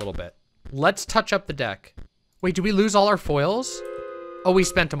deck a little bit. Let's touch up the deck. Wait, did we lose all our foils? Oh, we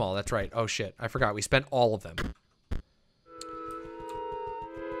spent them all, that's right. Oh shit, I forgot, we spent all of them.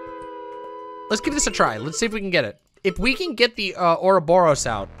 Let's give this a try. Let's see if we can get it. If we can get the Ouroboros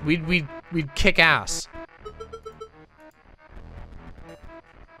out, we'd kick ass.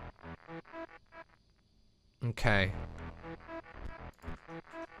 Okay.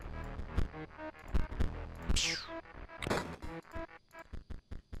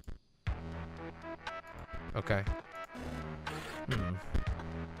 Okay.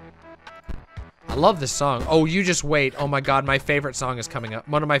 I love this song. Oh, you just wait. Oh my god, my favorite song is coming up.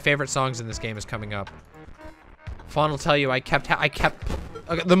 One of my favorite songs in this game is coming up. Fawn will tell you I kept okay,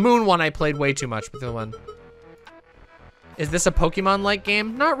 the moon one I played way too much, but the one. Is this a Pokemon-like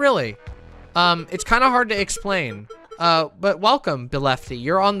game? Not really. It's kind of hard to explain. But welcome, Belefty.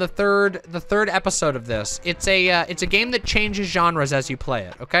 You're on the third episode of this. It's a game that changes genres as you play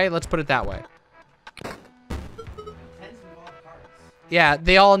it. Okay, let's put it that way. Yeah,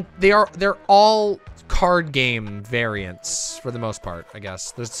 they're all card game variants for the most part, I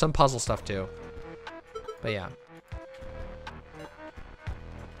guess. There's some puzzle stuff too. But yeah.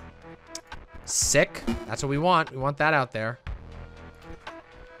 Sick. That's what we want. We want that out there.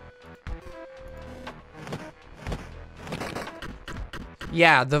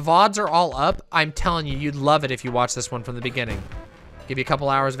 Yeah, the VODs are all up. I'm telling you, you'd love it if you watch this one from the beginning. Give you a couple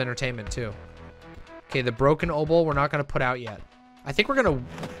hours of entertainment too. Okay, the broken obol we're not gonna put out yet. I think we're gonna,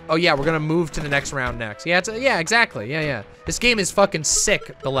 oh yeah, we're gonna move to the next round next. Yeah, yeah, exactly, yeah. This game is fucking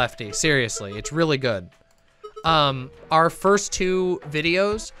sick, the Lefty, seriously, it's really good. Our first two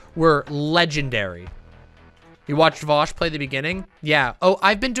videos were legendary. You watched Vosh play the beginning? Yeah, oh,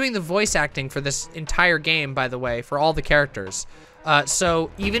 I've been doing the voice acting for this entire game, by the way, for all the characters.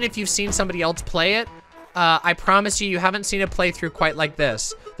 So even if you've seen somebody else play it, I promise you haven't seen a playthrough quite like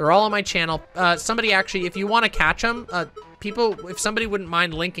this. They're all on my channel. Somebody actually, if you wanna catch them, people, if somebody wouldn't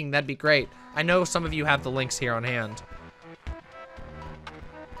mind linking, that'd be great. I know some of you have the links here on hand.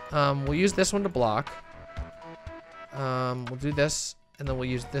 We'll use this one to block. We'll do this, and then we'll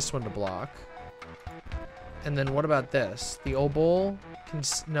use this one to block. And then what about this? The obol?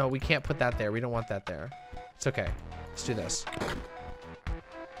 No, we can't put that there. We don't want that there. It's okay. Let's do this.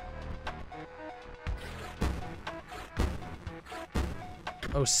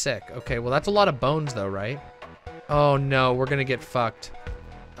 Oh, sick. Okay, well, that's a lot of bones, though, right? Oh, no. We're gonna get fucked.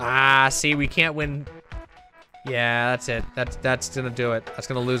 Ah, see, we can't win. Yeah, that's it. That's gonna do it. That's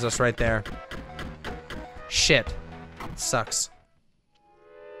gonna lose us right there. Shit. Sucks.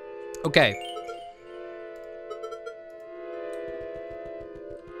 Okay.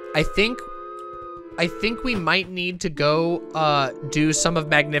 I think we might need to go do some of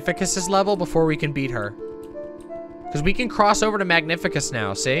Magnificus's level before we can beat her. Because we can cross over to Magnificus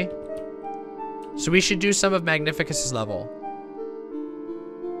now, see? So we should do some of Magnificus's level.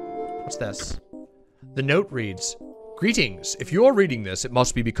 What's this? The note reads, "Greetings. If you are reading this, it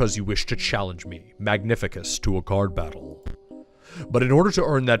must be because you wish to challenge me, Magnificus, to a card battle. But in order to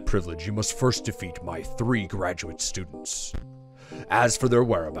earn that privilege, you must first defeat my 3 graduate students. As for their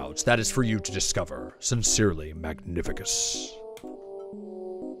whereabouts, that is for you to discover. Sincerely, Magnificus."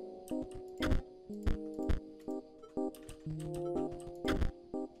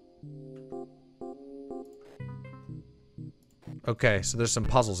 Okay, so there's some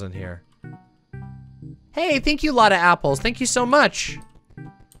puzzles in here. Hey, thank you, Lot of Apples. Thank you so much.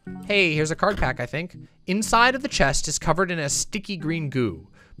 Hey, here's a card pack, I think. Inside of the chest is covered in a sticky green goo,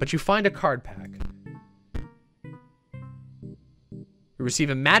 but you find a card pack. You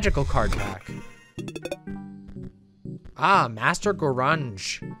receive a magical card pack. Ah, Master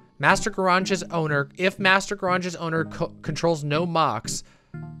Gorange. Master Gorange's owner, if Master Gorange's owner controls no Mox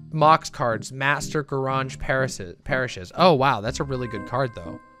cards, Master Gorange perishes. Oh, wow, that's a really good card,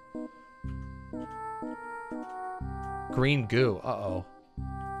 though. Green goo, uh-oh.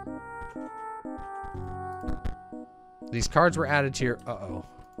 These cards were added to your, uh-oh.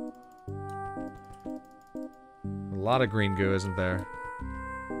 A lot of green goo, isn't there?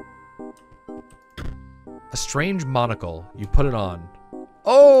 A strange monocle. You put it on.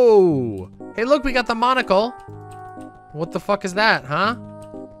 Oh! Hey, look, we got the monocle. What the fuck is that, huh?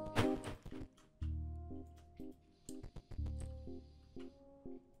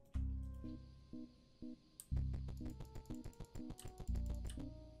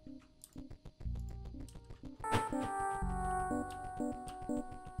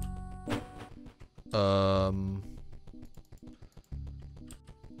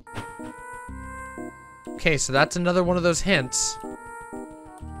 Okay, so that's another one of those hints.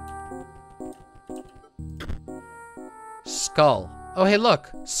 Skull. Oh, hey, look.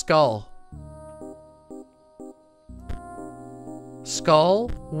 Skull.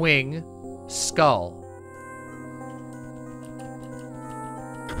 Skull, wing, skull.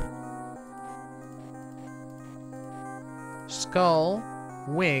 Skull,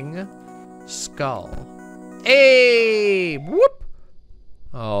 wing, skull. Hey! Whoop!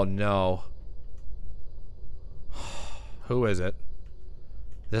 Oh, no. Who is it?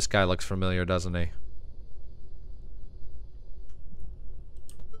 This guy looks familiar, doesn't he?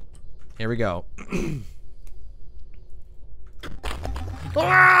 Here we go.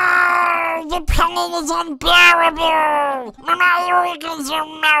 Oh, the pain is unbearable! My organs are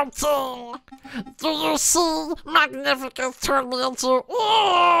melting! Do you see? Magnificus turned me into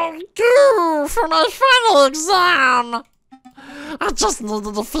goo for my final exam! I just need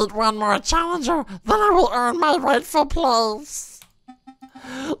to defeat one more challenger, then I will earn my rightful place.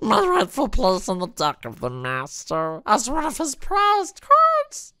 My rightful place in the deck of the Master, as one of his prized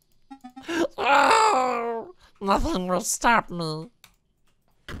cards. Oh, nothing will stop me.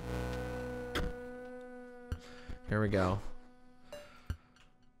 Here we go.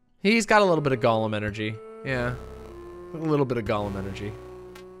 He's got a little bit of Gollum energy. Yeah. A little bit of Gollum energy.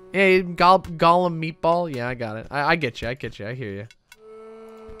 Yeah, Gollum meatball. Yeah, I got it. I get you. I get you. I hear you.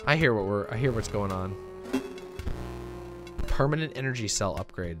 I hear what's going on. Permanent energy cell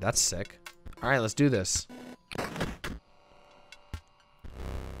upgrade. That's sick. All right, let's do this.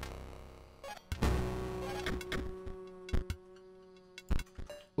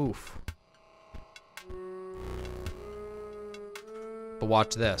 Oof. But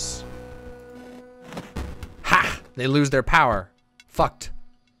watch this. Ha! They lose their power. Fucked.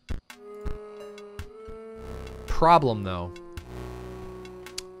 Problem, though.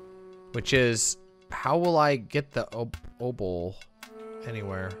 Which is, how will I get the obol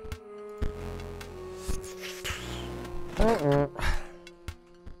anywhere?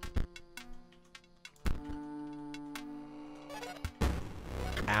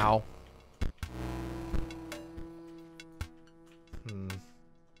 Ow.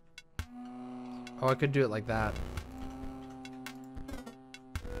 Oh, I could do it like that.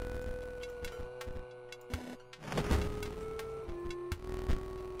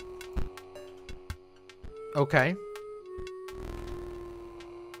 Okay.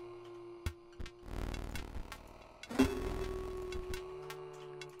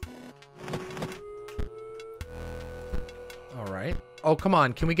 Alright. Oh, come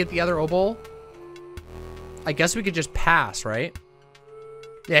on. Can we get the other obol? I guess we could just pass, right?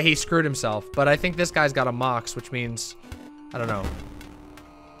 Yeah, he screwed himself. But I think this guy's got a mox, which means... I don't know.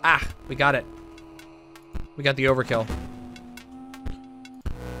 Ah, we got it. We got the overkill.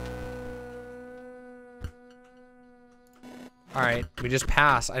 Alright, we just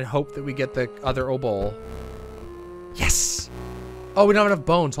pass. I hope that we get the other obol. Yes! Oh, we don't have enough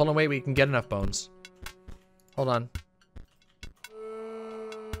bones. Hold on, wait, we can get enough bones. Hold on.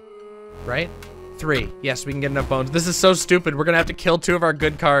 Right? 3. Yes, we can get enough bones. This is so stupid. We're gonna have to kill 2 of our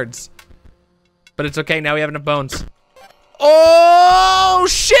good cards. But it's okay, now we have enough bones. Oh,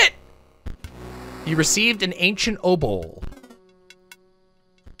 shit! You received an ancient obol.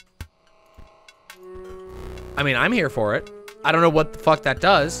 I mean, I'm here for it. I don't know what the fuck that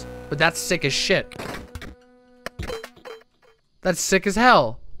does, but that's sick as shit. That's sick as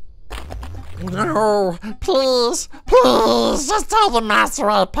hell. No, please, please, just tell the master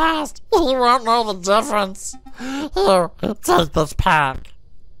I passed. He won't know the difference. Here, take this pack.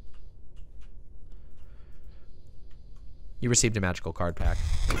 You received a magical card pack.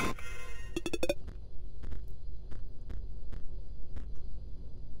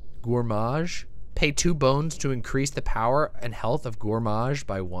 Gourmage. Pay 2 bones to increase the power and health of Gourmage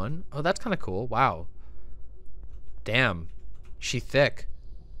by 1. Oh, that's kind of cool. Wow. Damn. She thick.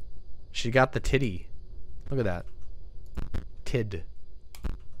 She got the titty. Look at that. Tid.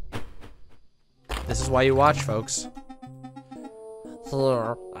 This is why you watch, folks.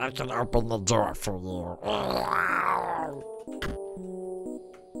 Here, I can open the door for you.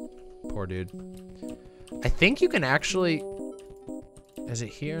 Poor dude. I think you can actually... Is it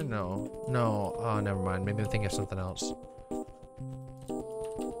here? No. No. Oh, never mind. Maybe I'm thinking of something else.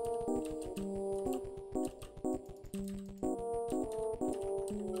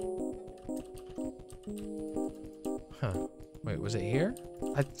 Huh. Wait, was it here?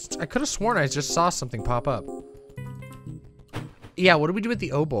 I could have sworn I just saw something pop up. Yeah, what do we do with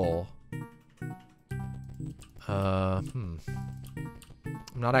the obol? I'm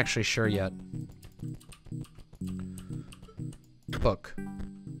not actually sure yet. Book.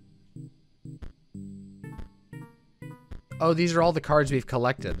 Oh, these are all the cards we've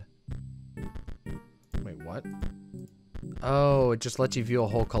collected. Wait, what? Oh, it just lets you view a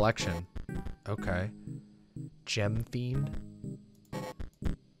whole collection. Okay. Gem Fiend.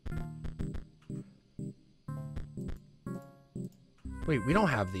 Wait, we don't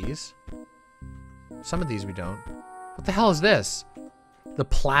have these. Some of these we don't. What the hell is this? The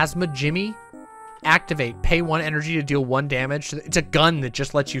Plasma Jimmy? Activate. Pay 1 energy to deal 1 damage. It's a gun that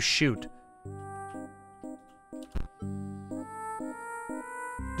just lets you shoot.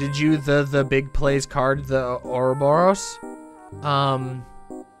 Did you the big plays card, the Ouroboros?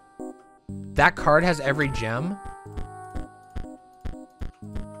 That card has every gem.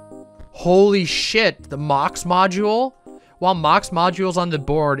 Holy shit, the Mox module? While Mox module's on the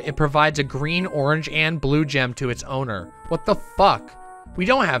board, it provides a green, orange, and blue gem to its owner. What the fuck? We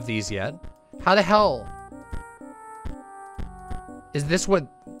don't have these yet. How the hell? Is this what...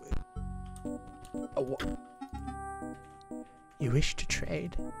 You wish to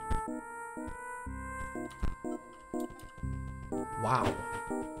trade? Wow.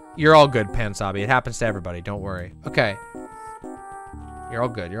 You're all good, Pansabi. It happens to everybody. Don't worry. Okay. You're all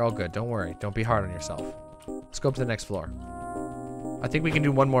good. You're all good. Don't worry. Don't be hard on yourself. Let's go up to the next floor. I think we can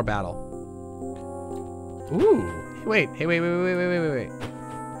do one more battle. Ooh. Wait. Hey, wait.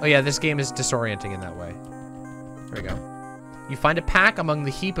 Oh yeah, this game is disorienting in that way. There we go. You find a pack among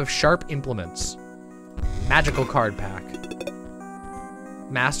the heap of sharp implements. Magical card pack.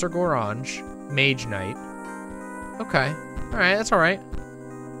 Master Gorange. Mage Knight. Okay. Alright, that's alright.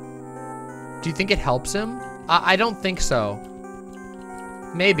 Do you think it helps him? I don't think so.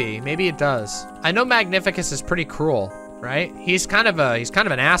 Maybe it does. I know Magnificus is pretty cruel, right? He's kind of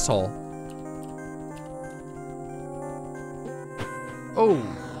an asshole. Oh,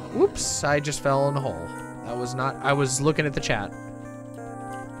 whoops, I just fell in a hole. That was not, I was looking at the chat.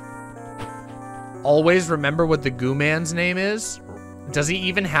 Always remember what the Goo Man's name is? Does he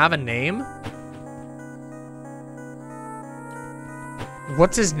even have a name?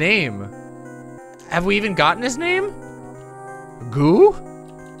 What's his name? Have we even gotten his name? Goo?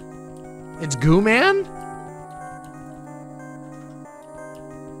 It's Goo Man?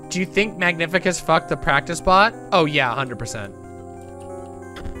 Do you think Magnificus fucked the practice bot? Oh yeah, 100%.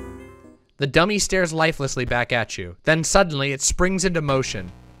 The dummy stares lifelessly back at you. Then suddenly it springs into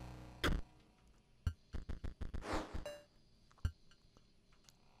motion.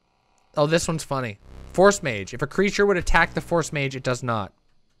 Oh, this one's funny. Force Mage. If a creature would attack the Force Mage, it does not.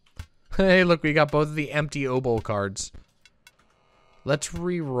 Hey, look, we got both of the empty Obol cards. Let's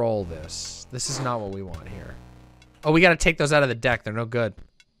re-roll this. This is not what we want here. Oh, we gotta take those out of the deck. They're no good.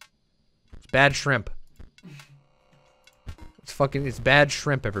 It's bad shrimp. It's bad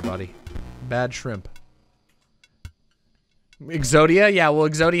shrimp, everybody. Bad shrimp. Exodia? Yeah, we'll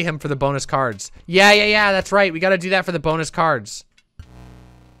Exodia him for the bonus cards. Yeah, that's right. We gotta do that for the bonus cards.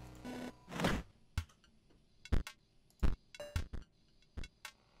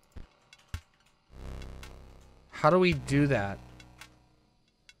 How do we do that?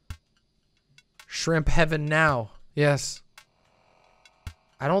 Shrimp heaven now. Yes.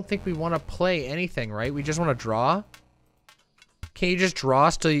 I don't think we want to play anything, right? We just want to draw? Can you just draw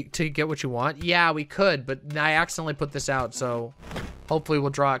till you get what you want? Yeah, we could, but I accidentally put this out, so hopefully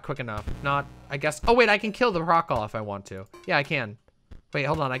we'll draw it quick enough. If not, I guess... Oh, wait, I can kill the Rockall if I want to. Yeah, I can. Wait,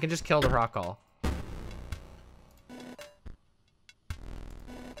 hold on. I can just kill the Rockall.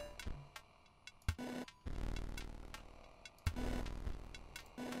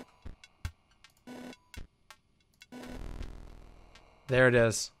 There it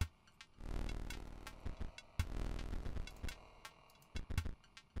is.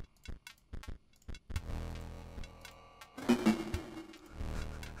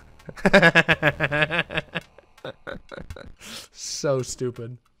 So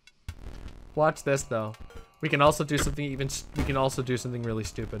stupid. Watch this though. We can also do something really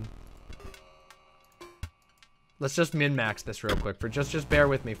stupid. Let's just min-max this real quick. Just bear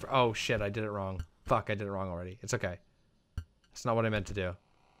with me for... Oh shit, I did it wrong. Fuck, I did it wrong already. It's okay. That's not what I meant to do.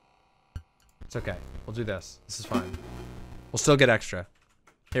 It's okay. We'll do this. This is fine. We'll still get extra.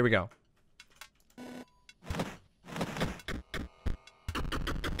 Here we go.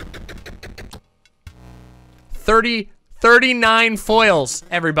 39 foils,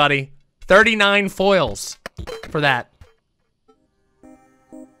 everybody. 39 foils for that.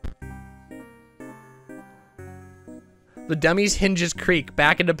 The dummy's hinges creak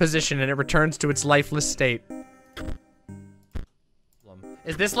back into position and it returns to its lifeless state.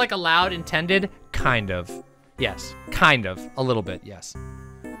 Is this like allowed, intended? Kind of. Yes. Kind of. A little bit, yes.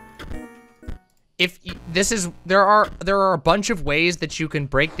 If this is, there are a bunch of ways that you can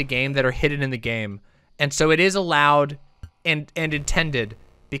break the game that are hidden in the game. And so it is allowed and intended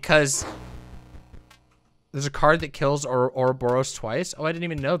because there's a card that kills Ouroboros twice. Oh, I didn't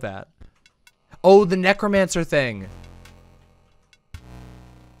even know that. Oh, the Necromancer thing.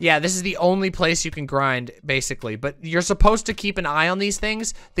 Yeah, this is the only place you can grind, basically. But you're supposed to keep an eye on these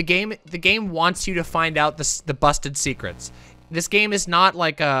things. The game wants you to find out the busted secrets. This game is not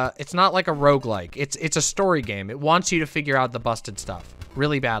like it's not like a roguelike. It's a story game. It wants you to figure out the busted stuff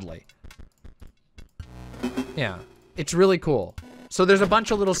really badly. Yeah, it's really cool. So there's a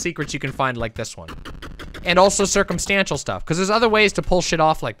bunch of little secrets you can find like this one. And also circumstantial stuff, because there's other ways to pull shit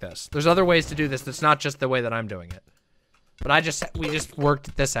off like this. There's other ways to do this that's not just the way that I'm doing it. But we just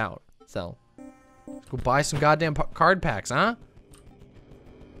worked this out. So, let's go buy some goddamn card packs, huh?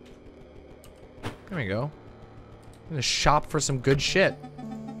 There we go. I'm gonna shop for some good shit.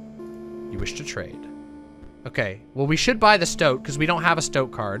 You wish to trade. Okay, well we should buy the Stoat, because we don't have a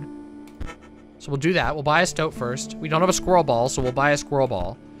Stoat card. So we'll do that. We'll buy a Stoat first. We don't have a Squirrel Ball, so we'll buy a Squirrel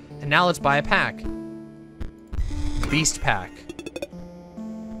Ball. And now let's buy a pack. Beast pack.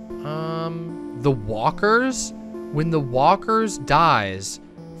 The Walkers? When the Walkers dies,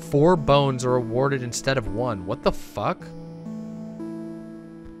 4 bones are awarded instead of 1. What the fuck?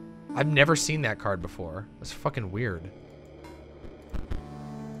 I've never seen that card before. That's fucking weird.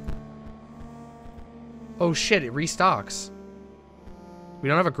 Oh shit, it restocks. We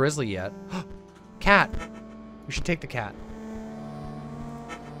don't have a Grizzly yet. Cat. We should take the cat.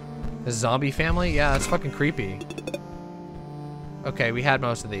 The zombie family? Yeah, that's fucking creepy. Okay, we had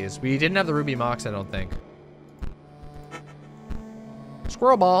most of these. We didn't have the Ruby Mox, I don't think.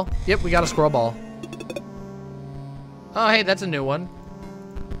 Squirrel Ball. Yep, we got a Squirrel Ball. Oh, hey, that's a new one.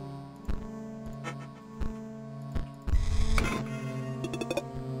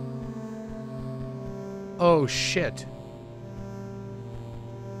 Oh, shit.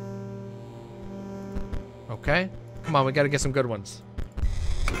 Okay. Come on, we gotta get some good ones.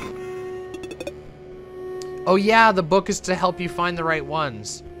 Oh, yeah, the book is to help you find the right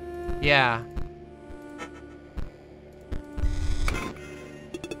ones. Yeah.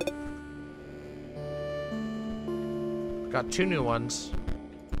 Got 2 new ones.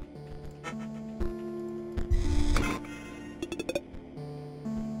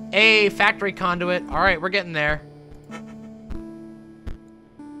 Hey, factory conduit. All right, we're getting there.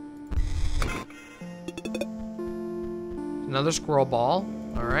 Another Squirrel Ball.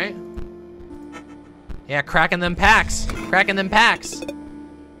 All right. Yeah, cracking them packs. Cracking them packs.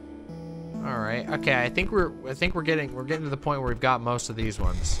 All right. Okay, I think we're getting to the point where we've got most of these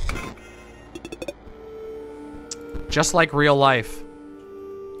ones. Just like real life.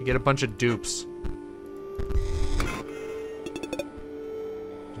 You get a bunch of dupes.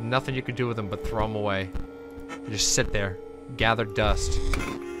 There's nothing you can do with them but throw them away. You just sit there, gather dust.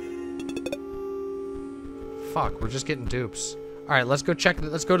 Fuck, we're just getting dupes. All right, let's go check.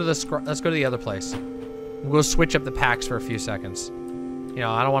 Let's go to the other place. We'll switch up the packs for a few seconds. You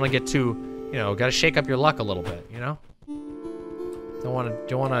know, I don't want to get too. You know, gotta shake up your luck a little bit. You know. Don't want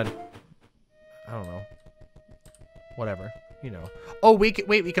to. I don't know. Whatever. You know. Oh, we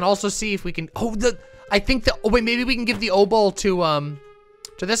can also see if we can. Oh, wait, maybe we can give the obol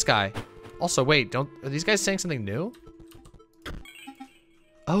to this guy. Also, wait, are these guys saying something new?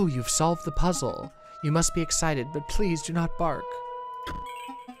 Oh, you've solved the puzzle. You must be excited, but please do not bark.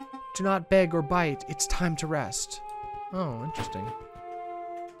 Do not beg or bite. It's time to rest. Oh, interesting.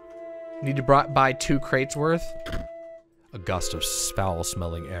 Need to buy 2 crates worth? A gust of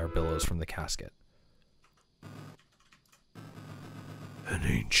foul-smelling air billows from the casket. An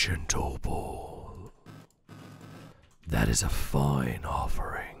ancient opal. That is a fine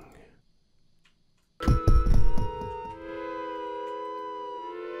offering. What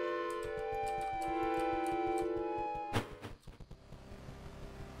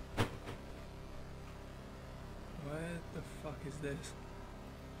the fuck is this?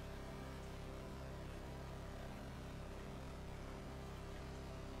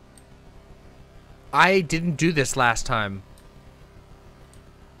 I didn't do this last time.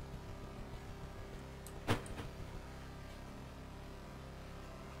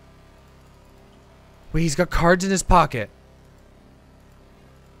 Wait, he's got cards in his pocket.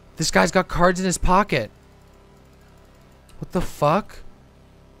 This guy's got cards in his pocket. What the fuck?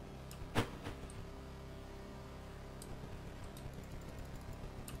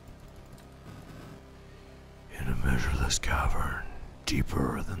 In a measureless cavern,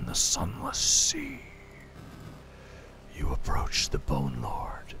 deeper than the sunless sea, you approach the Bone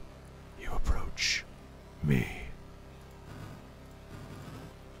Lord. You approach me.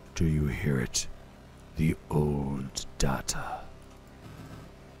 Do you hear it? The old data.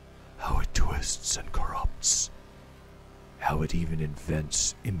 How it twists and corrupts. How it even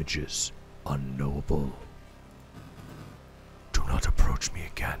invents images unknowable. Do not approach me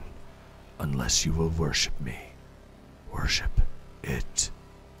again unless you will worship me. Worship it.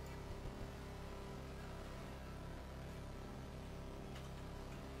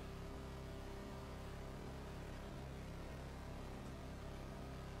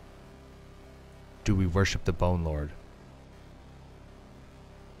 Do we worship the Bone Lord?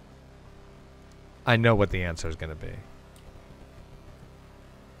 I know what the answer is going to be.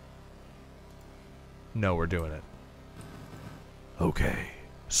 No, we're doing it. Okay,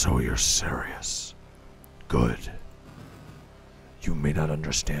 so you're serious. Good. You may not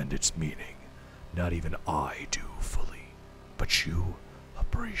understand its meaning. Not even I do fully. But you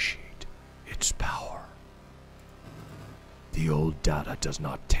appreciate its power. The old data does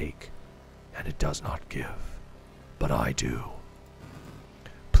not take, and it does not give. But I do.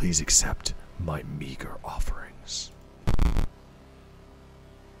 Please accept my meager offerings.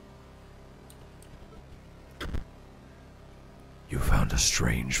 You found a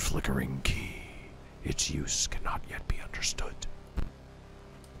strange flickering key. Its use cannot yet be understood.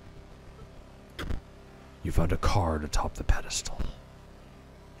 You found a card atop the pedestal.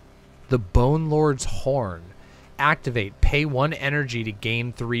 The Bone Lord's Horn. Activate. Pay 1 energy to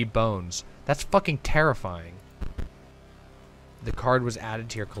gain 3 bones. That's fucking terrifying. The card was added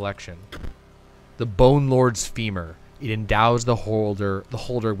to your collection. The Bone Lord's Femur. It endows the holder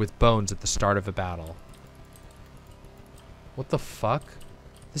with bones at the start of a battle. What the fuck?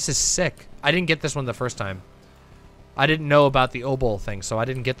 This is sick. I didn't get this one the first time. I didn't know about the obol thing, so I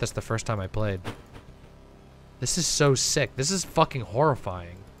didn't get this the first time I played. This is so sick. This is fucking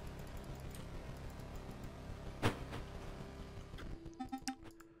horrifying.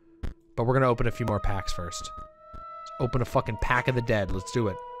 But we're gonna open a few more packs first. Let's open a fucking pack of the dead. Let's do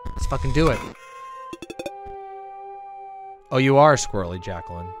it. Let's fucking do it. Oh, you are Squirrely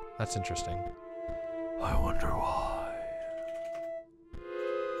Jacqueline. That's interesting. I wonder why.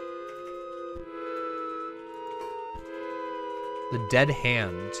 The Dead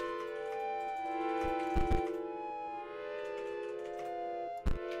Hand.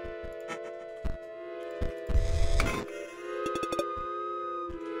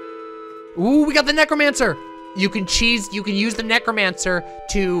 Ooh, we got the Necromancer. You can use the Necromancer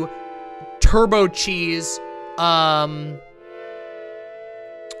to turbo cheese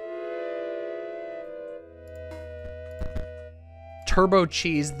turbo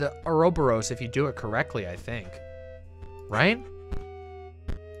cheese the Ouroboros if you do it correctly, I think. Right?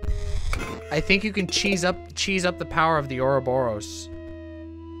 I think you can cheese up the power of the Ouroboros.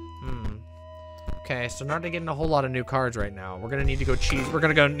 Okay, so not getting a whole lot of new cards right now. We're gonna need to go cheese. We're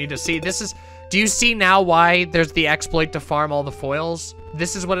gonna need to see. This is. Do you see now why there's the exploit to farm all the foils?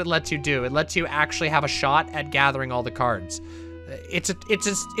 This is what it lets you do. It lets you actually have a shot at gathering all the cards. It's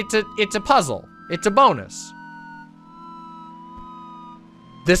a puzzle. It's a bonus.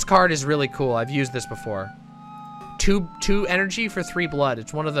 This card is really cool. I've used this before. Two energy for 3 blood.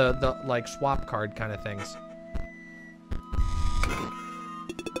 It's one of the like swap card kind of things.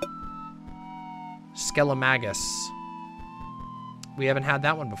 Skelemagus. We haven't had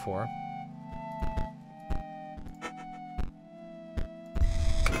that one before.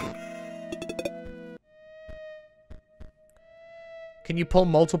 Can you pull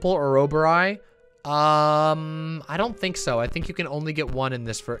multiple Ouroboros? I don't think so. I think you can only get one in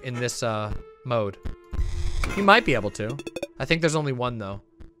this mode. You might be able to. I think there's only one though.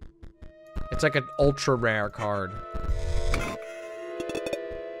 It's like an ultra rare card.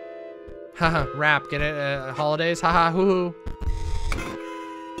 Haha, rap, get it? Holidays? Haha, hoo hoo.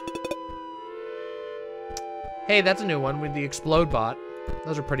 Hey, that's a new one with the explode bot.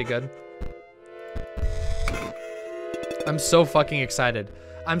 Those are pretty good. I'm so fucking excited.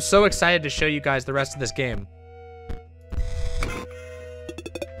 I'm so excited to show you guys the rest of this game.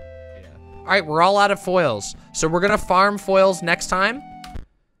 All right, we're all out of foils. So we're gonna farm foils next time,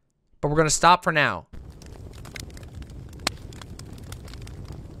 but we're gonna stop for now.